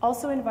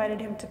 also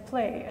invited him to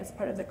play as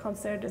part of the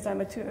Concerts des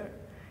Amateurs,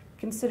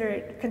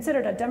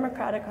 considered a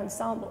democratic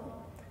ensemble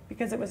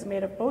because it was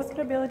made of both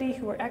nobility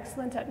who were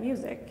excellent at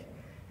music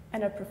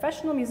and of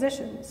professional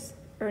musicians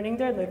earning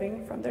their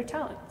living from their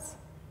talents.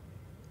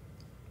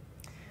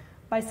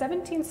 By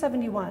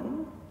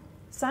 1771,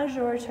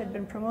 Saint-Georges had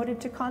been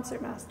promoted to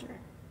concertmaster,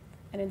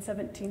 and in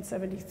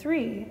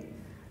 1773,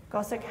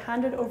 Gossec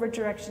handed over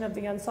direction of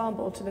the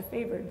ensemble to the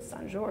favored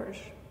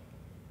Saint-Georges.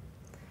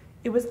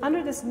 It was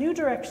under this new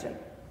direction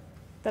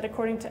that,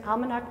 according to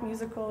Almanac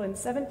Musical in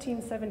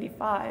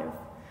 1775,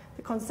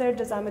 the Concerts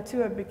des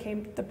Amateurs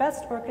became the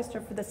best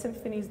orchestra for the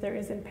symphonies there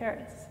is in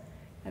Paris,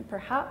 and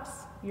perhaps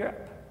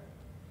Europe.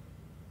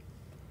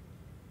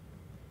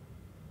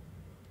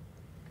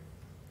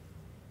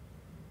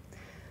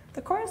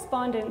 The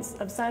correspondence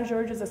of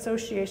Saint-Georges'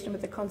 association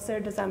with the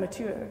Concerts des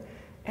Amateurs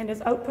and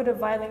his output of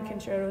violin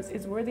concertos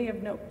is worthy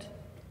of note.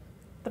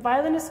 The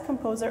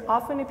violinist-composer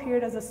often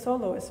appeared as a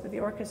soloist with the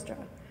orchestra,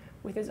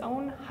 with his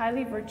own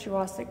highly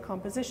virtuosic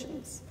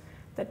compositions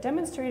that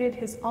demonstrated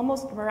his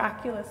almost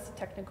miraculous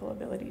technical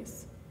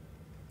abilities.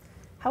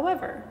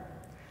 However,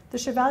 the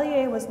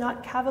Chevalier was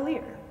not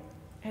cavalier,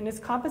 and his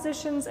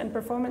compositions and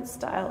performance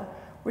style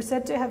were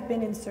said to have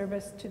been in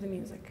service to the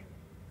music.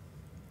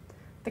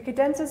 The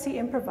cadenzas he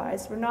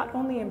improvised were not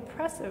only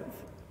impressive,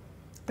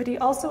 but he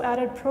also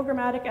added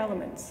programmatic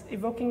elements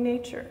evoking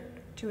nature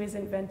to his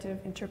inventive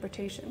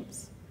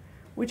interpretations,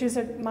 which his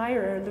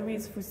admirer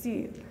Louise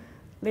Foussy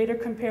later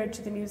compared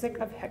to the music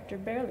of Hector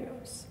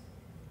Berlioz.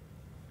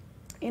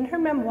 In her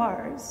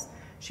memoirs,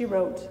 she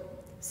wrote,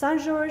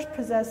 "Saint-Georges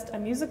possessed a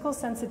musical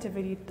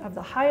sensitivity of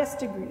the highest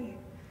degree,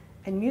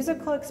 and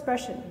musical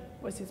expression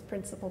was his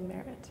principal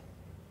merit."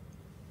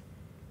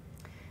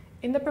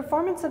 In the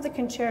performance of the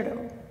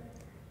concerto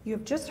you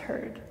have just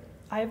heard,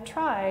 I have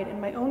tried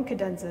in my own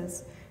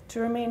cadenzas to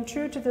remain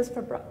true to this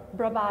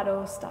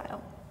bravado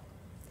style.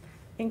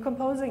 In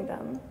composing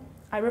them,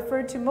 I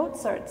referred to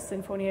Mozart's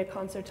Sinfonia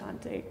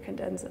Concertante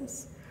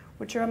cadenzas,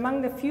 which are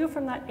among the few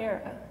from that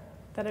era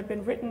that have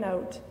been written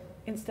out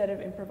instead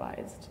of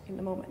improvised in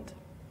the moment.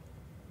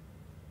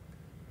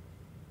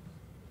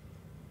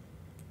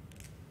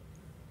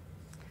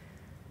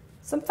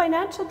 Some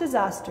financial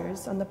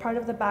disasters on the part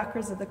of the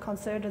backers of the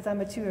Concerts des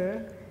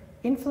Amateurs,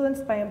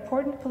 influenced by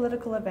important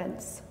political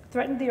events,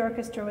 threatened the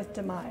orchestra with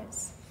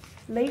demise,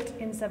 late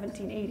in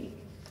 1780.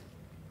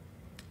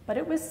 But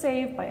it was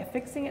saved by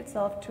affixing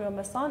itself to a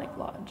Masonic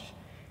lodge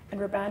and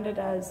rebranded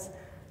as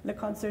Le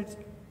Concert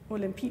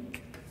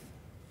Olympique.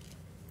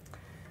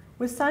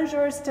 With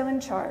Saint-Georges still in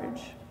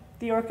charge,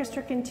 the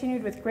orchestra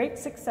continued with great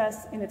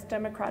success in its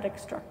democratic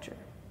structure.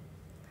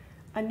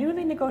 A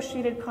newly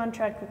negotiated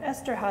contract with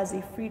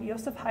Esterhazy freed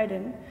Joseph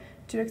Haydn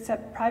to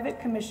accept private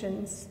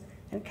commissions,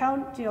 and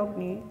Count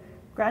Diogni,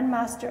 Grand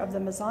Master of the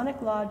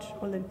Masonic Lodge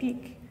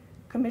Olympique,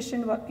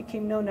 commissioned what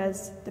became known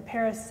as the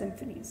Paris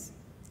Symphonies,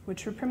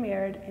 which were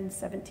premiered in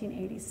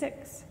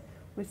 1786,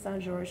 with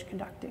Saint-Georges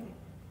conducting.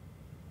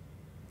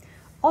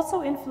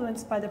 Also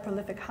influenced by the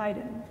prolific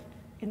Haydn,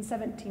 in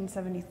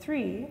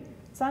 1773,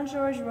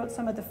 Saint-Georges wrote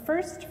some of the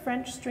first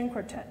French string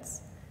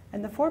quartets,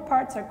 and the four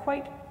parts are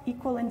quite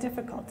equal in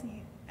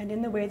difficulty and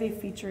in the way they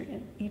feature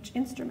in each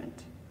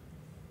instrument.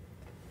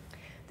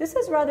 This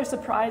is rather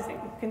surprising,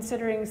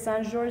 considering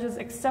Saint-Georges'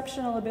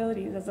 exceptional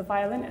abilities as a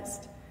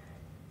violinist,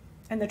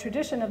 and the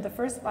tradition of the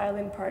first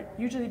violin part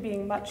usually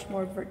being much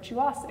more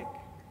virtuosic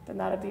than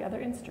that of the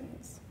other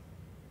instruments.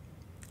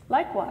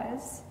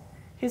 Likewise,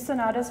 his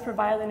sonatas for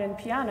violin and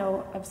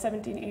piano of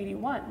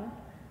 1781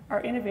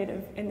 are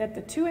innovative in that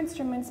the two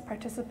instruments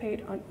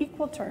participate on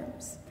equal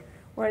terms,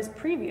 whereas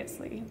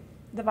previously,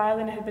 the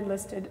violin had been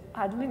listed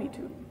ad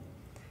limitum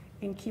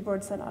in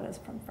keyboard sonatas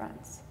from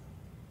France.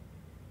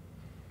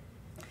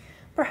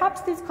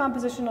 Perhaps these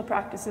compositional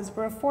practices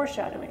were a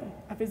foreshadowing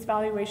of his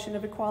valuation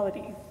of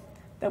equality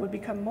that would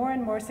become more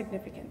and more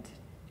significant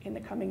in the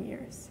coming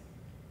years.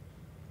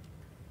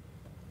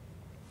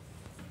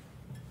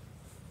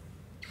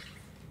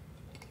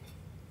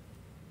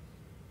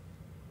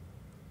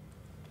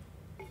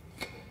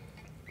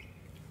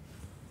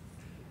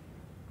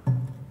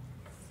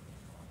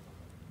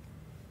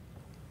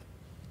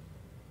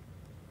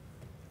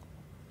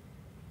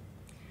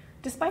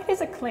 Despite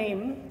his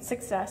acclaim,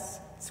 success,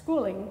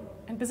 schooling,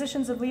 and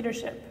positions of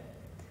leadership,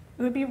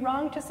 it would be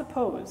wrong to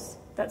suppose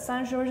that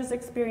Saint-Georges'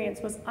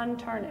 experience was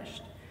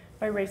untarnished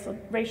by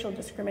racial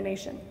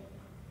discrimination.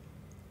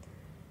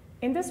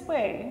 In this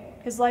way,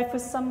 his life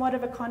was somewhat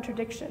of a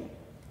contradiction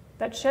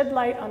that shed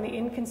light on the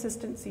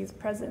inconsistencies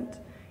present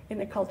in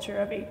the culture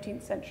of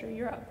 18th century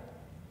Europe.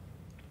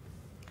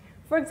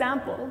 For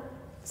example,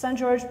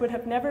 Saint-Georges would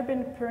have never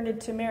been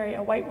permitted to marry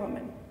a white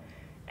woman,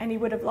 and he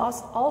would have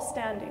lost all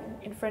standing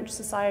in French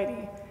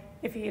society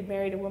if he had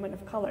married a woman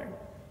of color.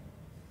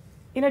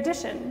 In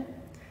addition,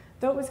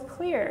 though it was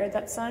clear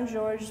that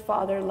Saint-Georges'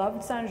 father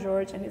loved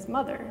Saint-Georges and his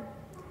mother,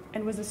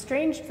 and was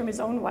estranged from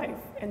his own wife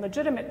and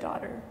legitimate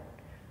daughter,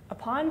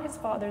 upon his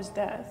father's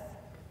death,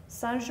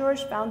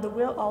 Saint-Georges found the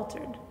will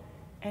altered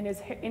and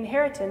his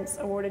inheritance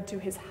awarded to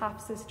his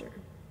half-sister.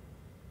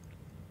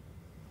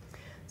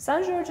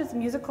 Saint-Georges'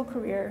 musical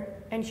career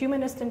and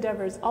humanist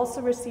endeavors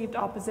also received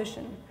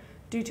opposition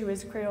due to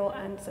his Creole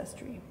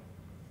ancestry.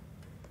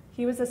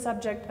 He was the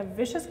subject of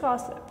vicious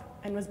gossip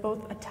and was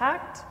both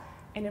attacked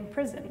and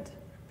imprisoned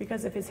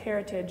because of his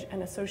heritage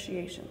and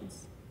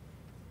associations.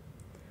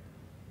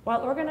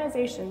 While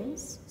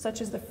organizations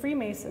such as the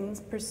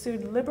Freemasons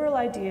pursued liberal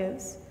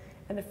ideas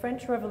and the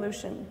French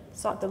Revolution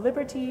sought the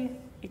liberty,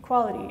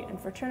 equality, and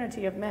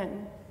fraternity of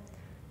men,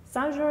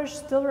 Saint-Georges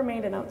still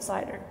remained an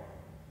outsider,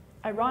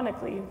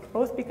 ironically,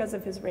 both because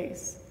of his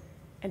race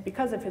and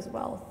because of his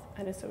wealth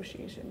and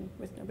association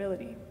with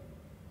nobility.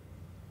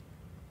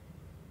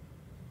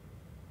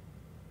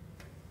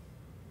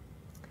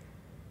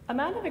 A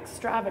man of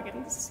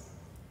extravagance,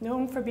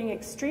 known for being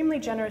extremely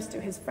generous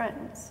to his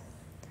friends,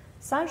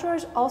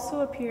 Saint-Georges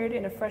also appeared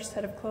in a fresh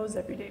set of clothes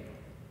every day,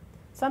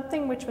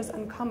 something which was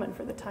uncommon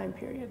for the time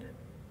period.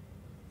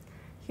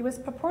 He was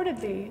purported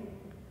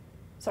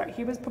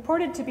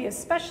to be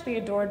especially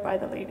adored by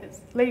the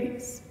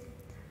ladies.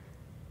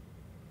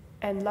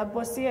 And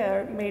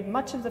Lavoisier made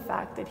much of the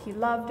fact that he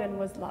loved and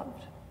was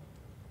loved.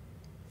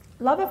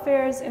 Love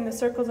affairs in the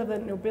circles of the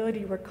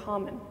nobility were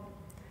common,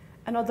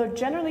 and although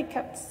generally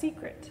kept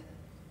secret,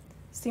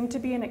 seemed to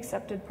be an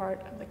accepted part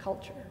of the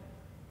culture.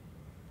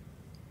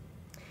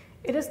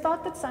 It is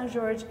thought that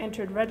Saint-Georges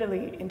entered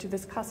readily into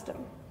this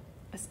custom,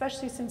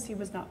 especially since he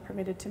was not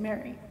permitted to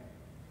marry.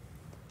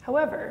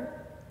 However,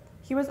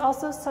 he was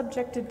also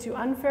subjected to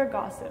unfair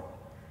gossip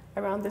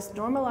around this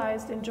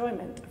normalized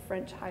enjoyment of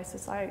French high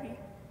society.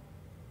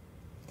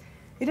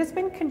 It has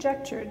been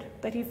conjectured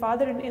that he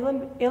fathered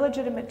an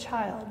illegitimate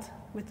child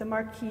with the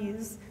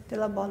Marquise de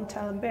la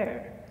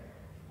Montalembert,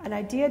 an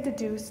idea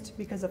deduced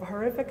because of a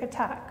horrific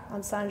attack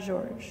on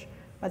Saint-Georges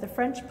by the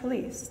French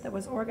police that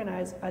was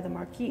organized by the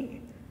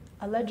Marquis,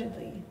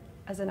 allegedly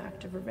as an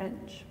act of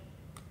revenge.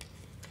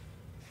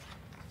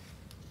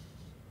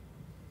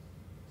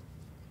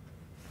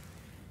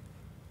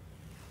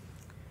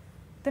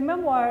 The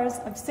memoirs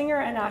of singer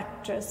and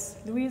actress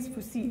Louise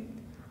Foussy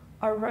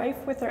are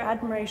rife with their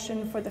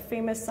admiration for the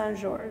famous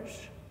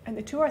Saint-Georges, and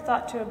the two are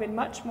thought to have been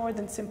much more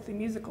than simply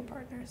musical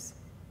partners.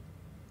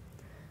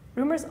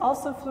 Rumors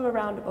also flew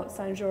around about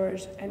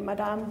Saint-Georges and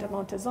Madame de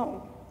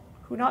Montezon,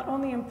 who not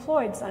only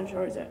employed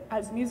Saint-Georges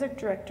as music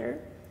director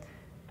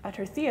at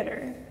her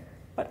theater,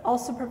 but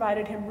also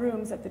provided him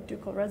rooms at the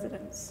ducal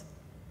residence.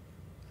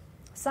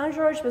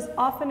 Saint-Georges was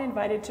often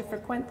invited to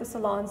frequent the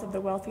salons of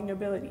the wealthy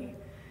nobility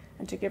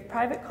and to give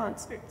private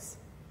concerts,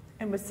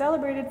 and was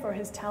celebrated for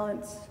his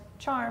talents,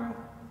 charm,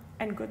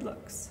 and good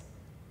looks.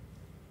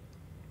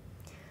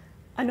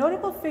 A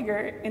notable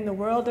figure in the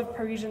world of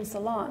Parisian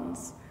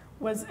salons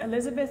was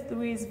Elisabeth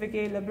Louise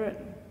Vigée-Lebrun,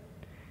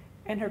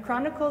 and her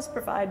chronicles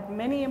provide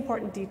many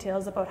important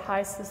details about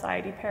high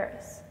society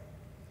Paris.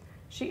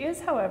 She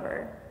is,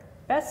 however,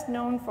 best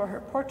known for her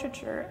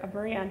portraiture of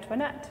Marie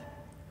Antoinette,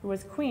 who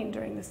was queen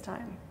during this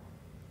time.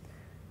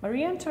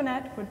 Marie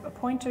Antoinette would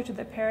appoint her to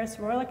the Paris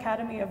Royal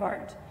Academy of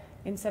Art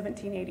in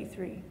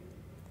 1783,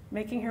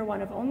 making her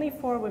one of only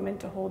 4 women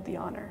to hold the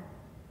honor.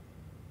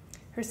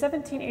 Her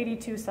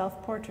 1782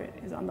 self-portrait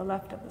is on the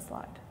left of the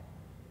slide.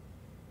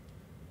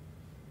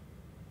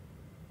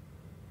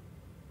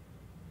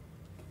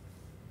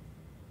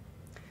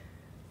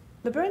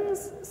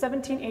 Lebrun's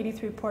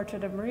 1783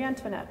 portrait of Marie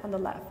Antoinette on the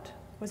left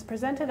was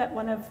presented at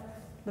one of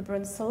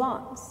Lebrun's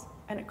salons,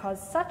 and it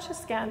caused such a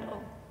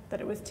scandal that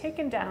it was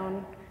taken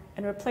down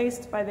and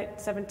replaced by the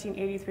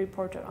 1783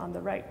 portrait on the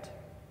right.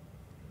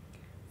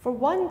 For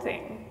one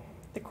thing,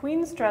 the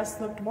queen's dress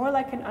looked more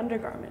like an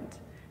undergarment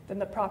than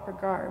the proper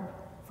garb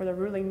for the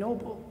ruling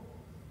noble.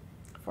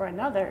 For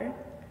another,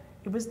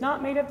 it was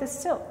not made of the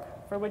silk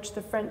for which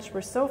the French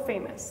were so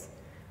famous,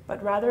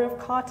 but rather of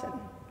cotton,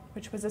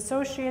 which was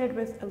associated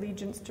with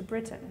allegiance to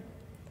Britain,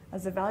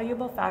 as the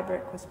valuable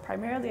fabric was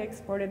primarily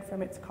exported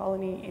from its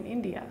colony in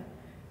India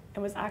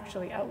and was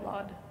actually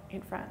outlawed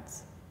in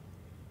France.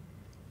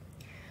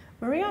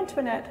 Marie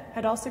Antoinette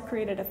had also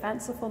created a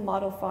fanciful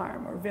model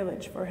farm or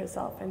village for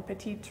herself in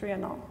Petit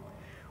Trianon,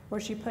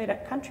 where she played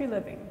at country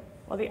living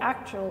while the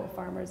actual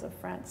farmers of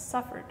France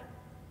suffered.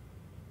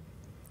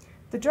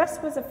 The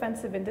dress was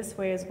offensive in this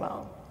way as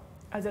well,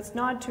 as its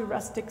nod to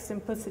rustic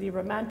simplicity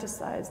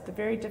romanticized the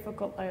very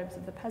difficult lives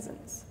of the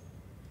peasants.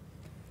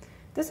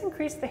 This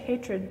increased the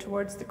hatred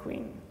towards the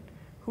queen,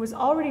 who was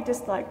already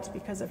disliked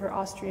because of her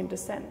Austrian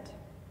descent.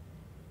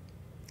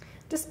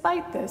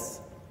 Despite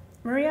this,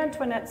 Marie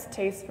Antoinette's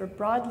tastes were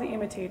broadly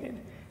imitated,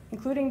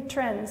 including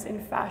trends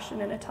in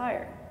fashion and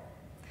attire.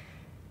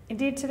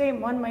 Indeed, today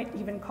one might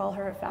even call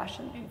her a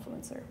fashion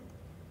influencer.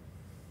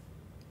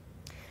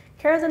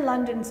 Carolyn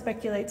London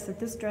speculates that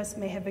this dress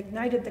may have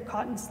ignited the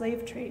cotton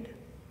slave trade,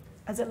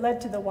 as it led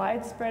to the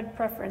widespread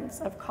preference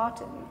of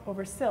cotton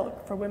over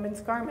silk for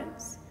women's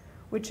garments,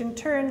 which in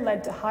turn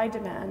led to high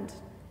demand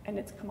and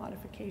its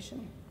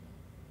commodification.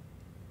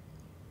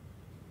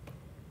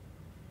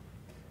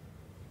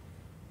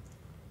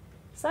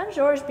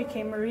 Saint-Georges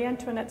became Marie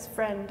Antoinette's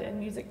friend and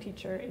music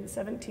teacher in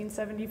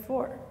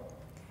 1774,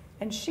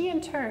 and she in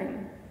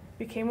turn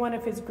became one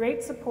of his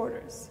great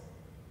supporters.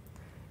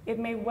 It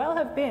may well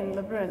have been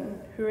Lebrun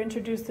who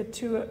introduced the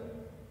two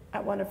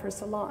at one of her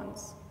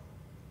salons.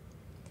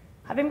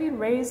 Having been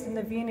raised in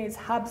the Viennese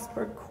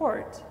Habsburg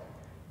court,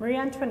 Marie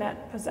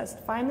Antoinette possessed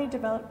finely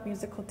developed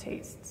musical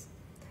tastes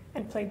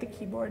and played the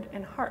keyboard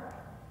and harp.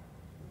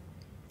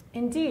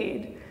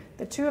 Indeed,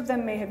 the two of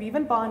them may have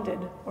even bonded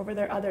over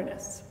their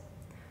otherness.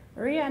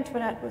 Marie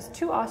Antoinette was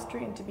too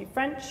Austrian to be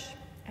French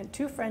and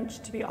too French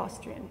to be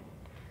Austrian,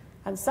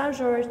 and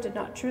Saint-Georges did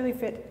not truly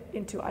fit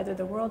into either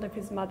the world of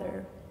his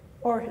mother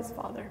or his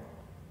father.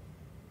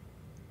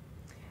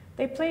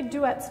 They played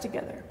duets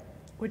together,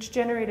 which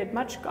generated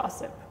much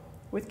gossip,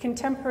 with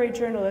contemporary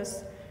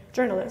journalist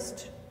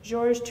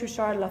Georges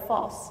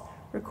Touchard-Lafosse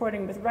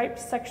recording with ripe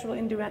sexual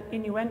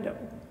innuendo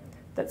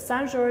that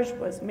Saint-Georges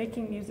was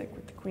making music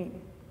with the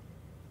Queen.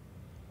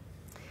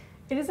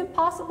 It is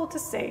impossible to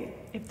say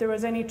if there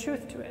was any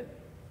truth to it,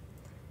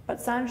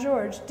 but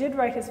Saint-Georges did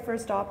write his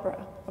first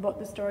opera about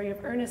the story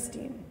of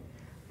Ernestine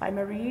by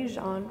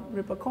Marie-Jeanne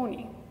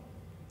Rubiconi,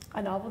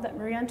 a novel that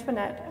Marie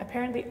Antoinette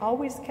apparently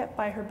always kept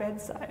by her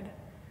bedside,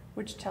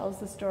 which tells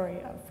the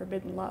story of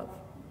forbidden love.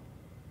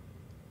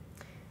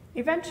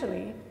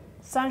 Eventually,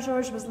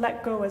 Saint-Georges was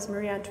let go as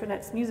Marie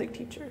Antoinette's music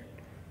teacher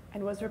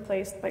and was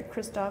replaced by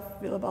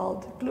Christoph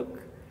Willibald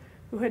Gluck,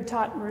 who had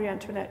taught Marie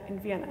Antoinette in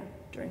Vienna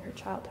during her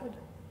childhood.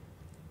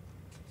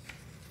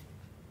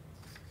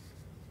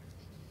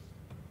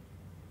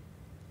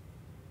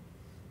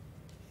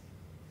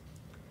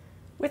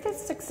 With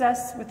its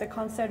success with the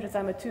Concert des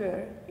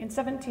Amateurs in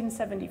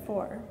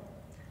 1774,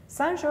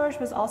 Saint-Georges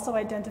was also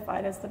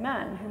identified as the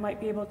man who might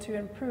be able to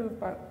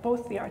improve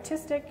both the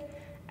artistic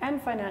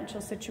and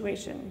financial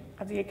situation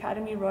of the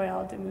Académie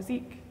Royale de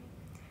Musique,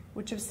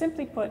 which is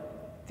simply put,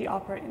 the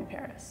opera in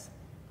Paris.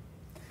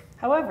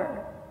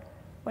 However,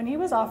 when he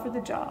was offered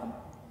the job,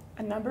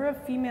 a number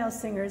of female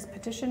singers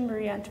petitioned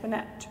Marie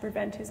Antoinette to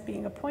prevent his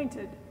being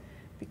appointed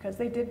because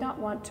they did not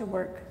want to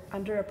work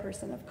under a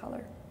person of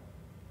color.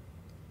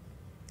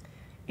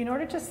 In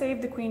order to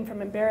save the Queen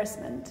from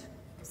embarrassment,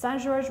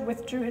 Saint-Georges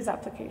withdrew his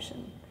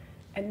application,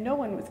 and no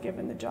one was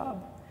given the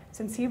job,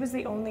 since he was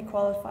the only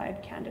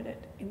qualified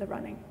candidate in the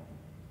running.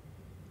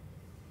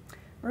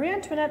 Marie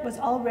Antoinette was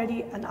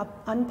already an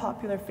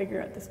unpopular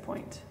figure at this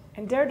point,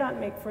 and dared not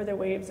make further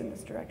waves in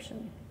this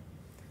direction.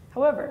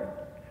 However,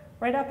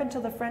 right up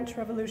until the French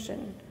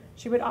Revolution,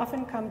 she would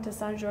often come to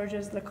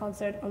Saint-Georges' Le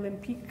Concert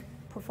Olympique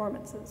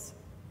performances.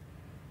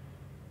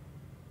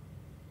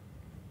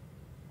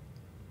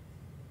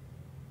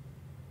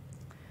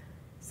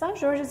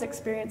 Saint-Georges'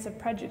 experience of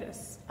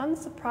prejudice,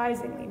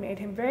 unsurprisingly, made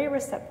him very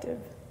receptive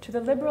to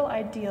the liberal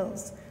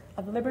ideals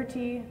of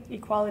liberty,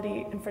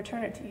 equality, and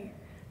fraternity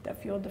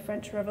that fueled the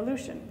French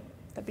Revolution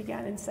that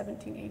began in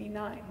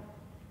 1789.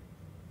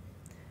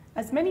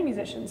 As many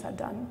musicians had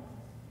done,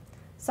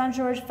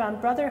 Saint-Georges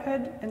found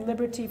brotherhood and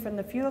liberty from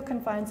the feudal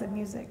confines of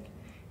music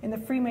in the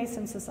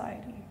Freemason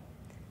Society,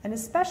 and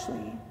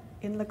especially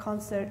in Le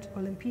Concert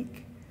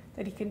Olympique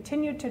that he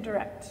continued to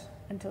direct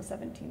until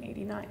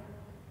 1789.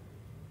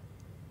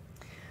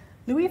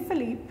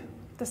 Louis-Philippe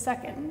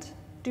II,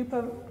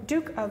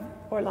 Duke of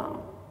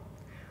Orléans,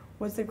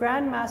 was the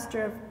Grand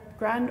Master of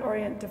Grand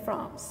Orient de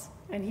France,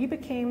 and he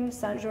became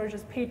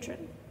Saint-Georges'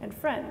 patron and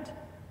friend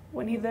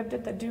when he lived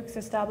at the Duke's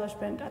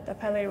establishment at the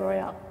Palais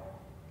Royal,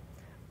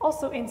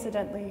 also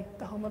incidentally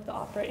the home of the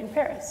opera in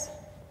Paris,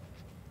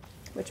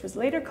 which was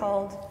later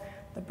called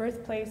the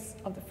birthplace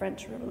of the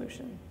French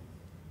Revolution.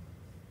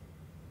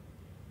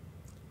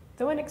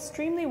 Though an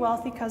extremely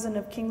wealthy cousin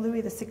of King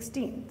Louis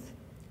XVI,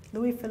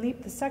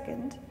 Louis-Philippe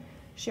II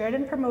shared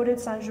and promoted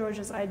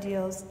Saint-Georges'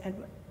 ideals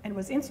and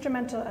was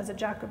instrumental as a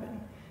Jacobin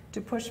to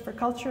push for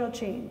cultural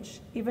change,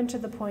 even to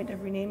the point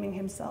of renaming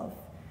himself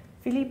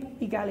Philippe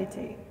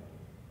Égalité,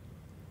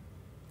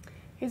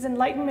 His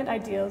Enlightenment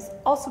ideals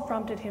also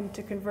prompted him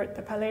to convert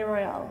the Palais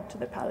Royal to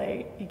the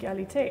Palais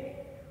Égalité,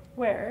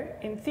 where,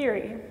 in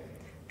theory,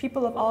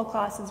 people of all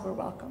classes were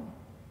welcome.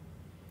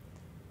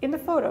 In the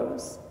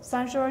photos,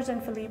 Saint-Georges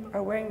and Philippe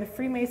are wearing the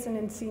Freemason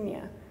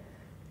insignia,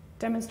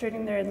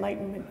 demonstrating their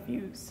Enlightenment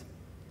views.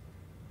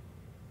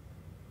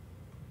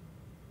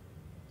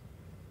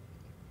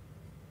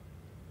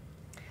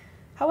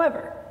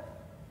 However,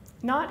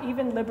 not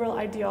even liberal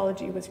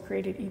ideology was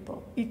created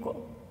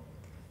equal,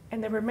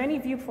 and there were many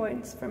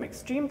viewpoints from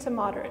extreme to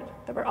moderate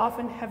that were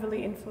often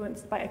heavily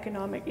influenced by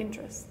economic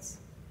interests.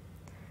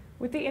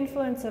 With the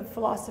influence of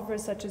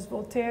philosophers such as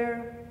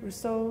Voltaire,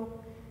 Rousseau,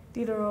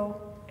 Diderot,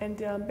 and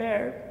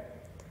D'Alembert,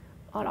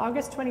 on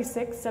August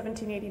 26,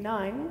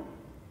 1789,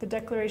 the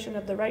Declaration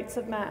of the Rights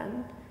of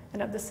Man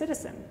and of the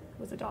Citizen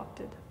was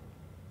adopted.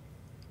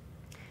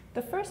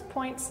 The first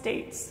point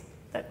states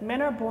that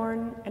men are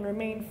born and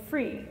remain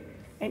free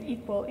and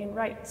equal in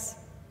rights.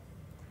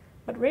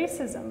 But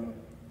racism,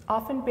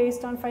 often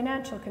based on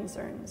financial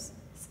concerns,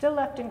 still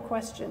left in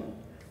question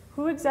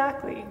who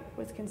exactly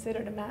was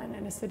considered a man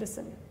and a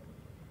citizen.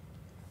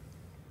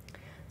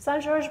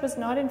 Saint-Georges was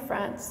not in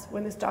France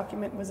when this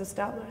document was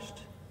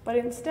established, but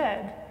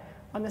instead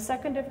on the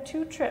second of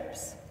 2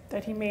 trips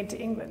that he made to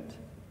England.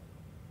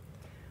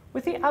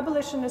 With the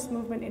abolitionist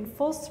movement in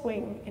full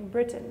swing in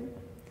Britain,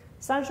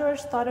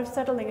 Saint-Georges thought of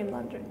settling in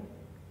London,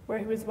 where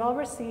he was well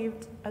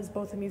received as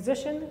both a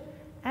musician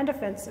and a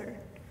fencer,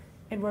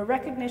 and where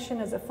recognition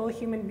as a full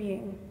human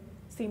being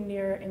seemed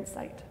nearer in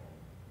sight.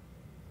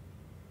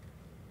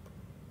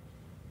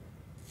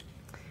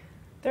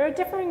 There are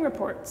differing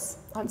reports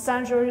on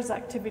Saint-Georges'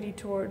 activity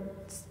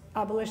towards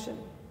abolition,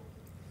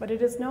 but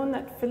it is known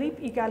that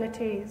Philippe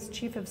Égalité's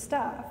chief of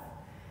staff,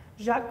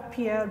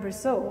 Jacques-Pierre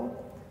Brissot,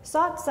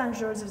 sought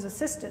Saint-Georges'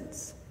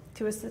 assistance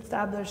to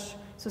establish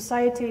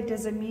Société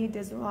des Amis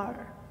des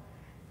Noirs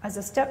as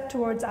a step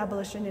towards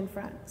abolition in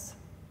France.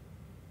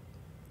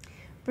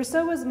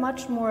 Brissot was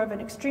much more of an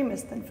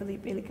extremist than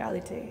Philippe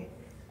Égalité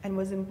and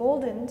was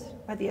emboldened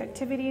by the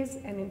activities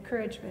and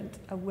encouragement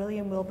of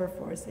William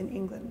Wilberforce in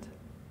England.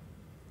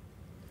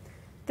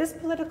 This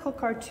political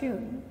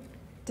cartoon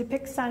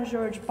depicts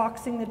Saint-Georges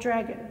boxing the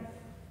dragon,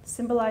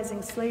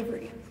 symbolizing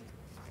slavery,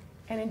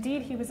 and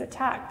indeed he was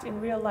attacked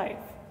in real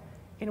life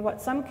in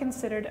what some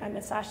considered an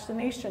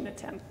assassination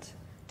attempt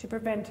to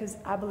prevent his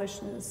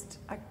abolitionist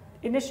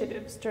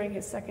initiatives during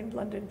his second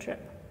London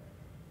trip.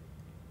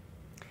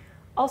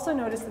 Also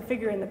notice the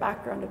figure in the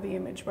background of the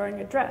image wearing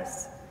a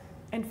dress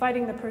and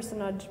fighting the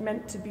personage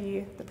meant to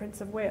be the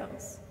Prince of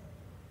Wales.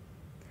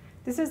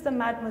 This is the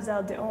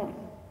Mademoiselle d'Eon,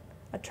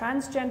 a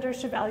transgender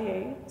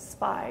chevalier,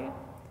 spy,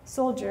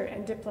 soldier,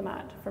 and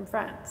diplomat from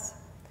France,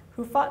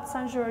 who fought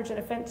Saint-Georges in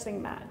a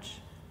fencing match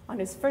on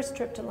his first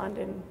trip to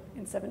London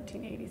in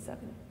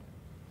 1787.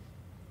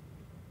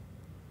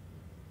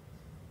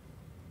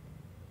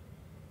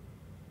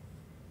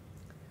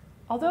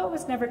 Although it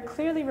was never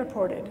clearly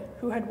reported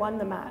who had won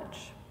the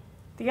match,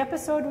 the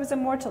episode was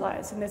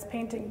immortalized in this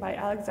painting by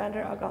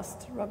Alexandre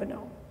Auguste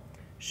Robineau,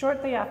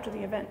 shortly after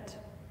the event.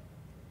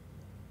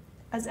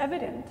 As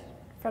evident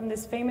from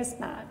this famous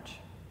match,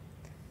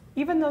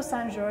 even though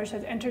Saint-Georges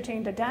had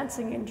entertained a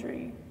dancing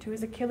injury to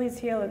his Achilles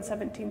heel in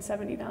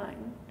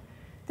 1779,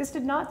 this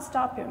did not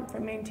stop him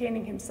from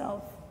maintaining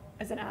himself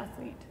as an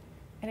athlete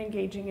and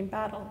engaging in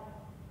battle.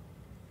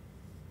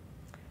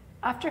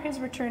 After his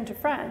return to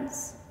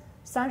France,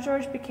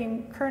 Saint-Georges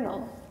became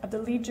colonel of the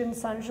Legion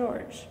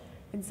Saint-Georges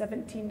in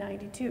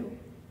 1792,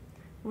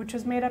 which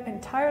was made up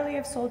entirely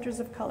of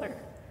soldiers of color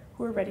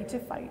who were ready to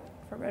fight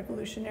for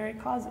revolutionary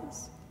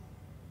causes.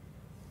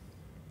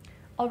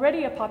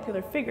 Already a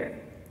popular figure,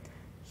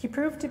 he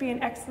proved to be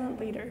an excellent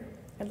leader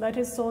and led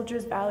his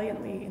soldiers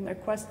valiantly in their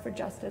quest for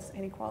justice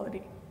and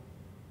equality.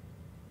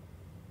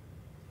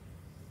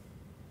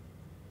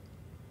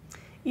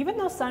 Even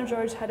though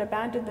Saint-Georges had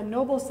abandoned the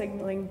noble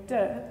signaling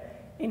de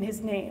in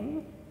his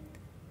name,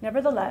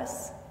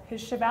 nevertheless,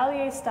 his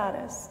chevalier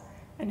status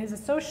and his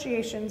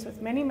associations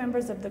with many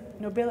members of the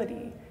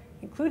nobility,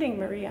 including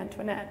Marie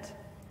Antoinette,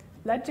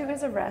 led to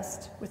his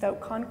arrest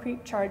without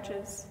concrete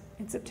charges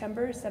in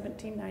September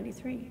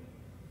 1793.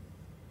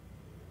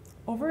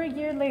 Over a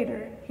year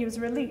later, he was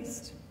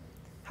released.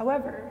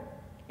 However,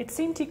 it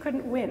seemed he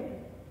couldn't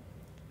win,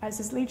 as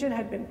his legion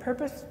had been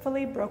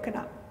purposefully broken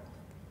up,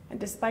 and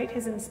despite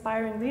his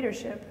inspiring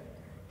leadership,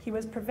 he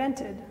was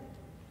prevented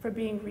from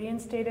being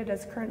reinstated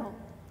as colonel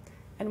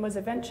and was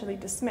eventually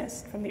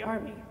dismissed from the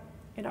army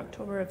in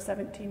October of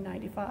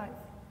 1795.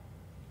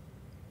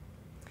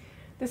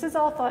 This is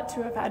all thought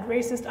to have had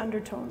racist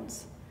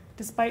undertones,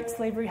 despite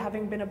slavery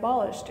having been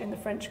abolished in the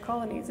French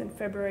colonies in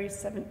February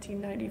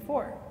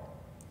 1794,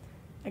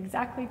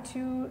 exactly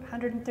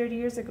 230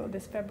 years ago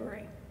this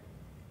February.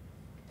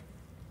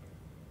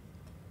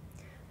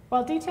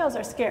 While details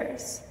are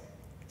scarce,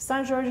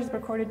 Saint-Georges is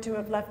recorded to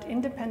have left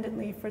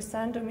independently for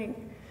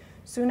Saint-Domingue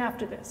soon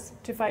after this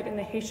to fight in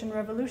the Haitian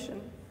Revolution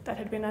that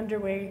had been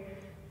underway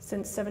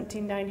since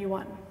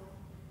 1791.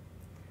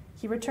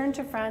 He returned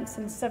to France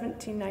in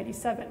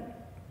 1797,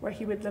 where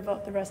he would live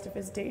out the rest of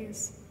his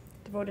days,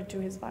 devoted to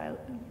his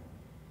violin.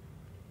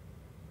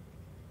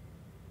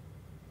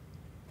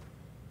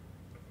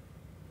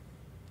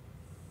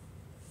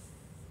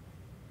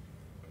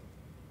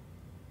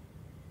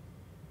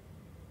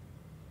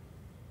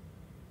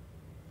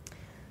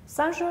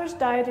 Saint-Georges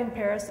died in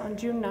Paris on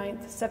June 9,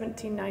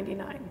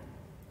 1799,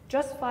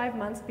 just 5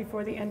 months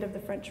before the end of the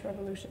French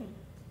Revolution.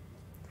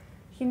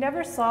 He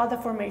never saw the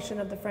formation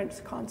of the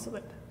French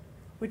consulate,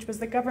 which was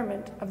the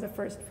government of the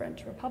First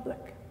French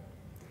Republic,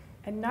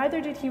 and neither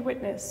did he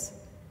witness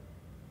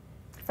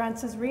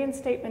France's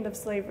reinstatement of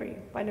slavery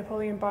by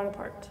Napoleon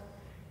Bonaparte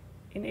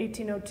in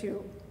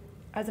 1802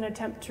 as an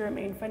attempt to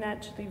remain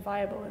financially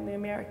viable in the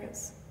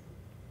Americas.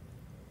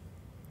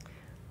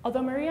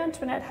 Although Marie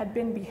Antoinette had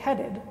been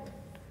beheaded,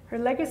 her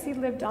legacy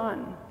lived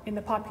on in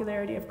the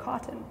popularity of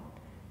cotton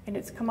and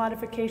its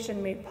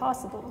commodification made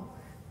possible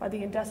by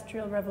the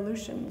Industrial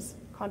Revolution's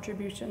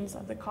contributions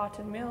of the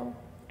cotton mill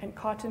and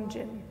cotton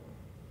gin.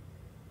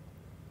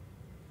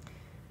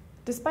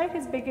 Despite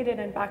his bigoted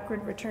and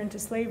backward return to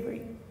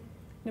slavery,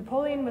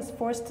 Napoleon was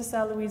forced to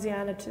sell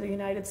Louisiana to the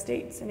United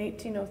States in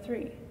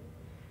 1803,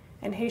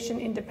 and Haitian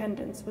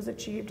independence was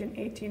achieved in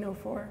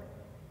 1804.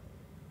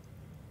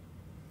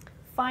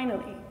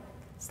 Finally,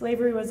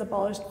 slavery was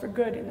abolished for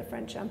good in the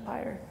French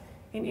Empire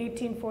in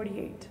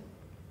 1848.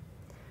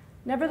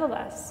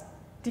 Nevertheless,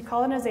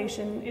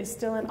 decolonization is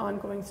still an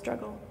ongoing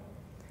struggle,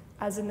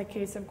 as in the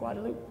case of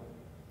Guadeloupe,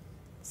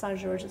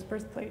 Saint-Georges'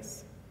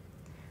 birthplace,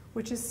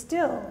 which is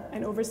still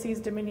an overseas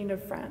dominion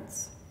of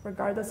France,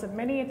 regardless of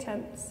many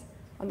attempts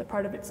on the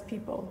part of its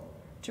people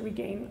to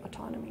regain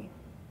autonomy.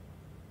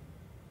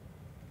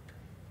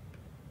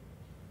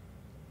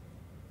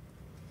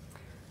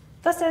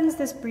 Thus ends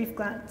this brief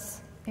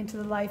glance into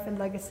the life and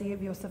legacy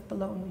of Joseph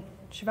Boulogne,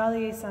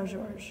 Chevalier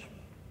Saint-Georges.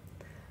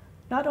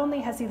 Not only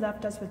has he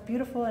left us with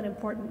beautiful and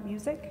important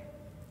music,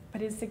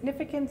 but his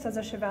significance as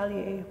a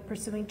chevalier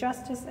pursuing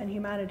justice and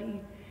humanity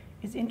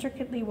is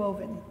intricately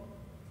woven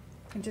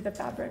into the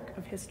fabric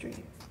of history.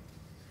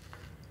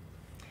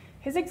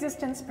 His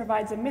existence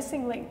provides a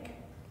missing link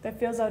that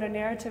fills out a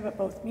narrative of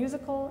both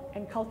musical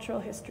and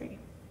cultural history.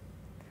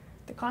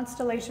 The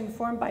constellation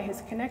formed by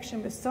his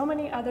connection with so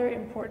many other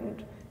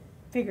important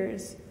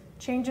figures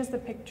changes the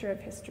picture of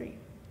history.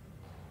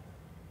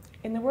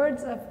 In the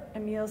words of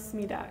Emile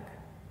Smedak,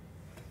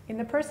 in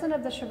the person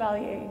of the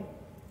Chevalier,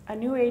 a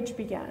new age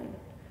began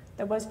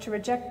that was to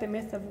reject the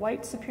myth of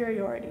white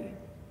superiority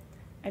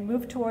and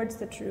move towards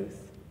the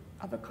truth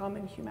of a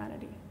common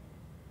humanity.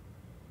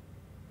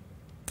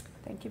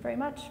 Thank you very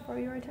much for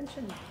your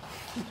attention.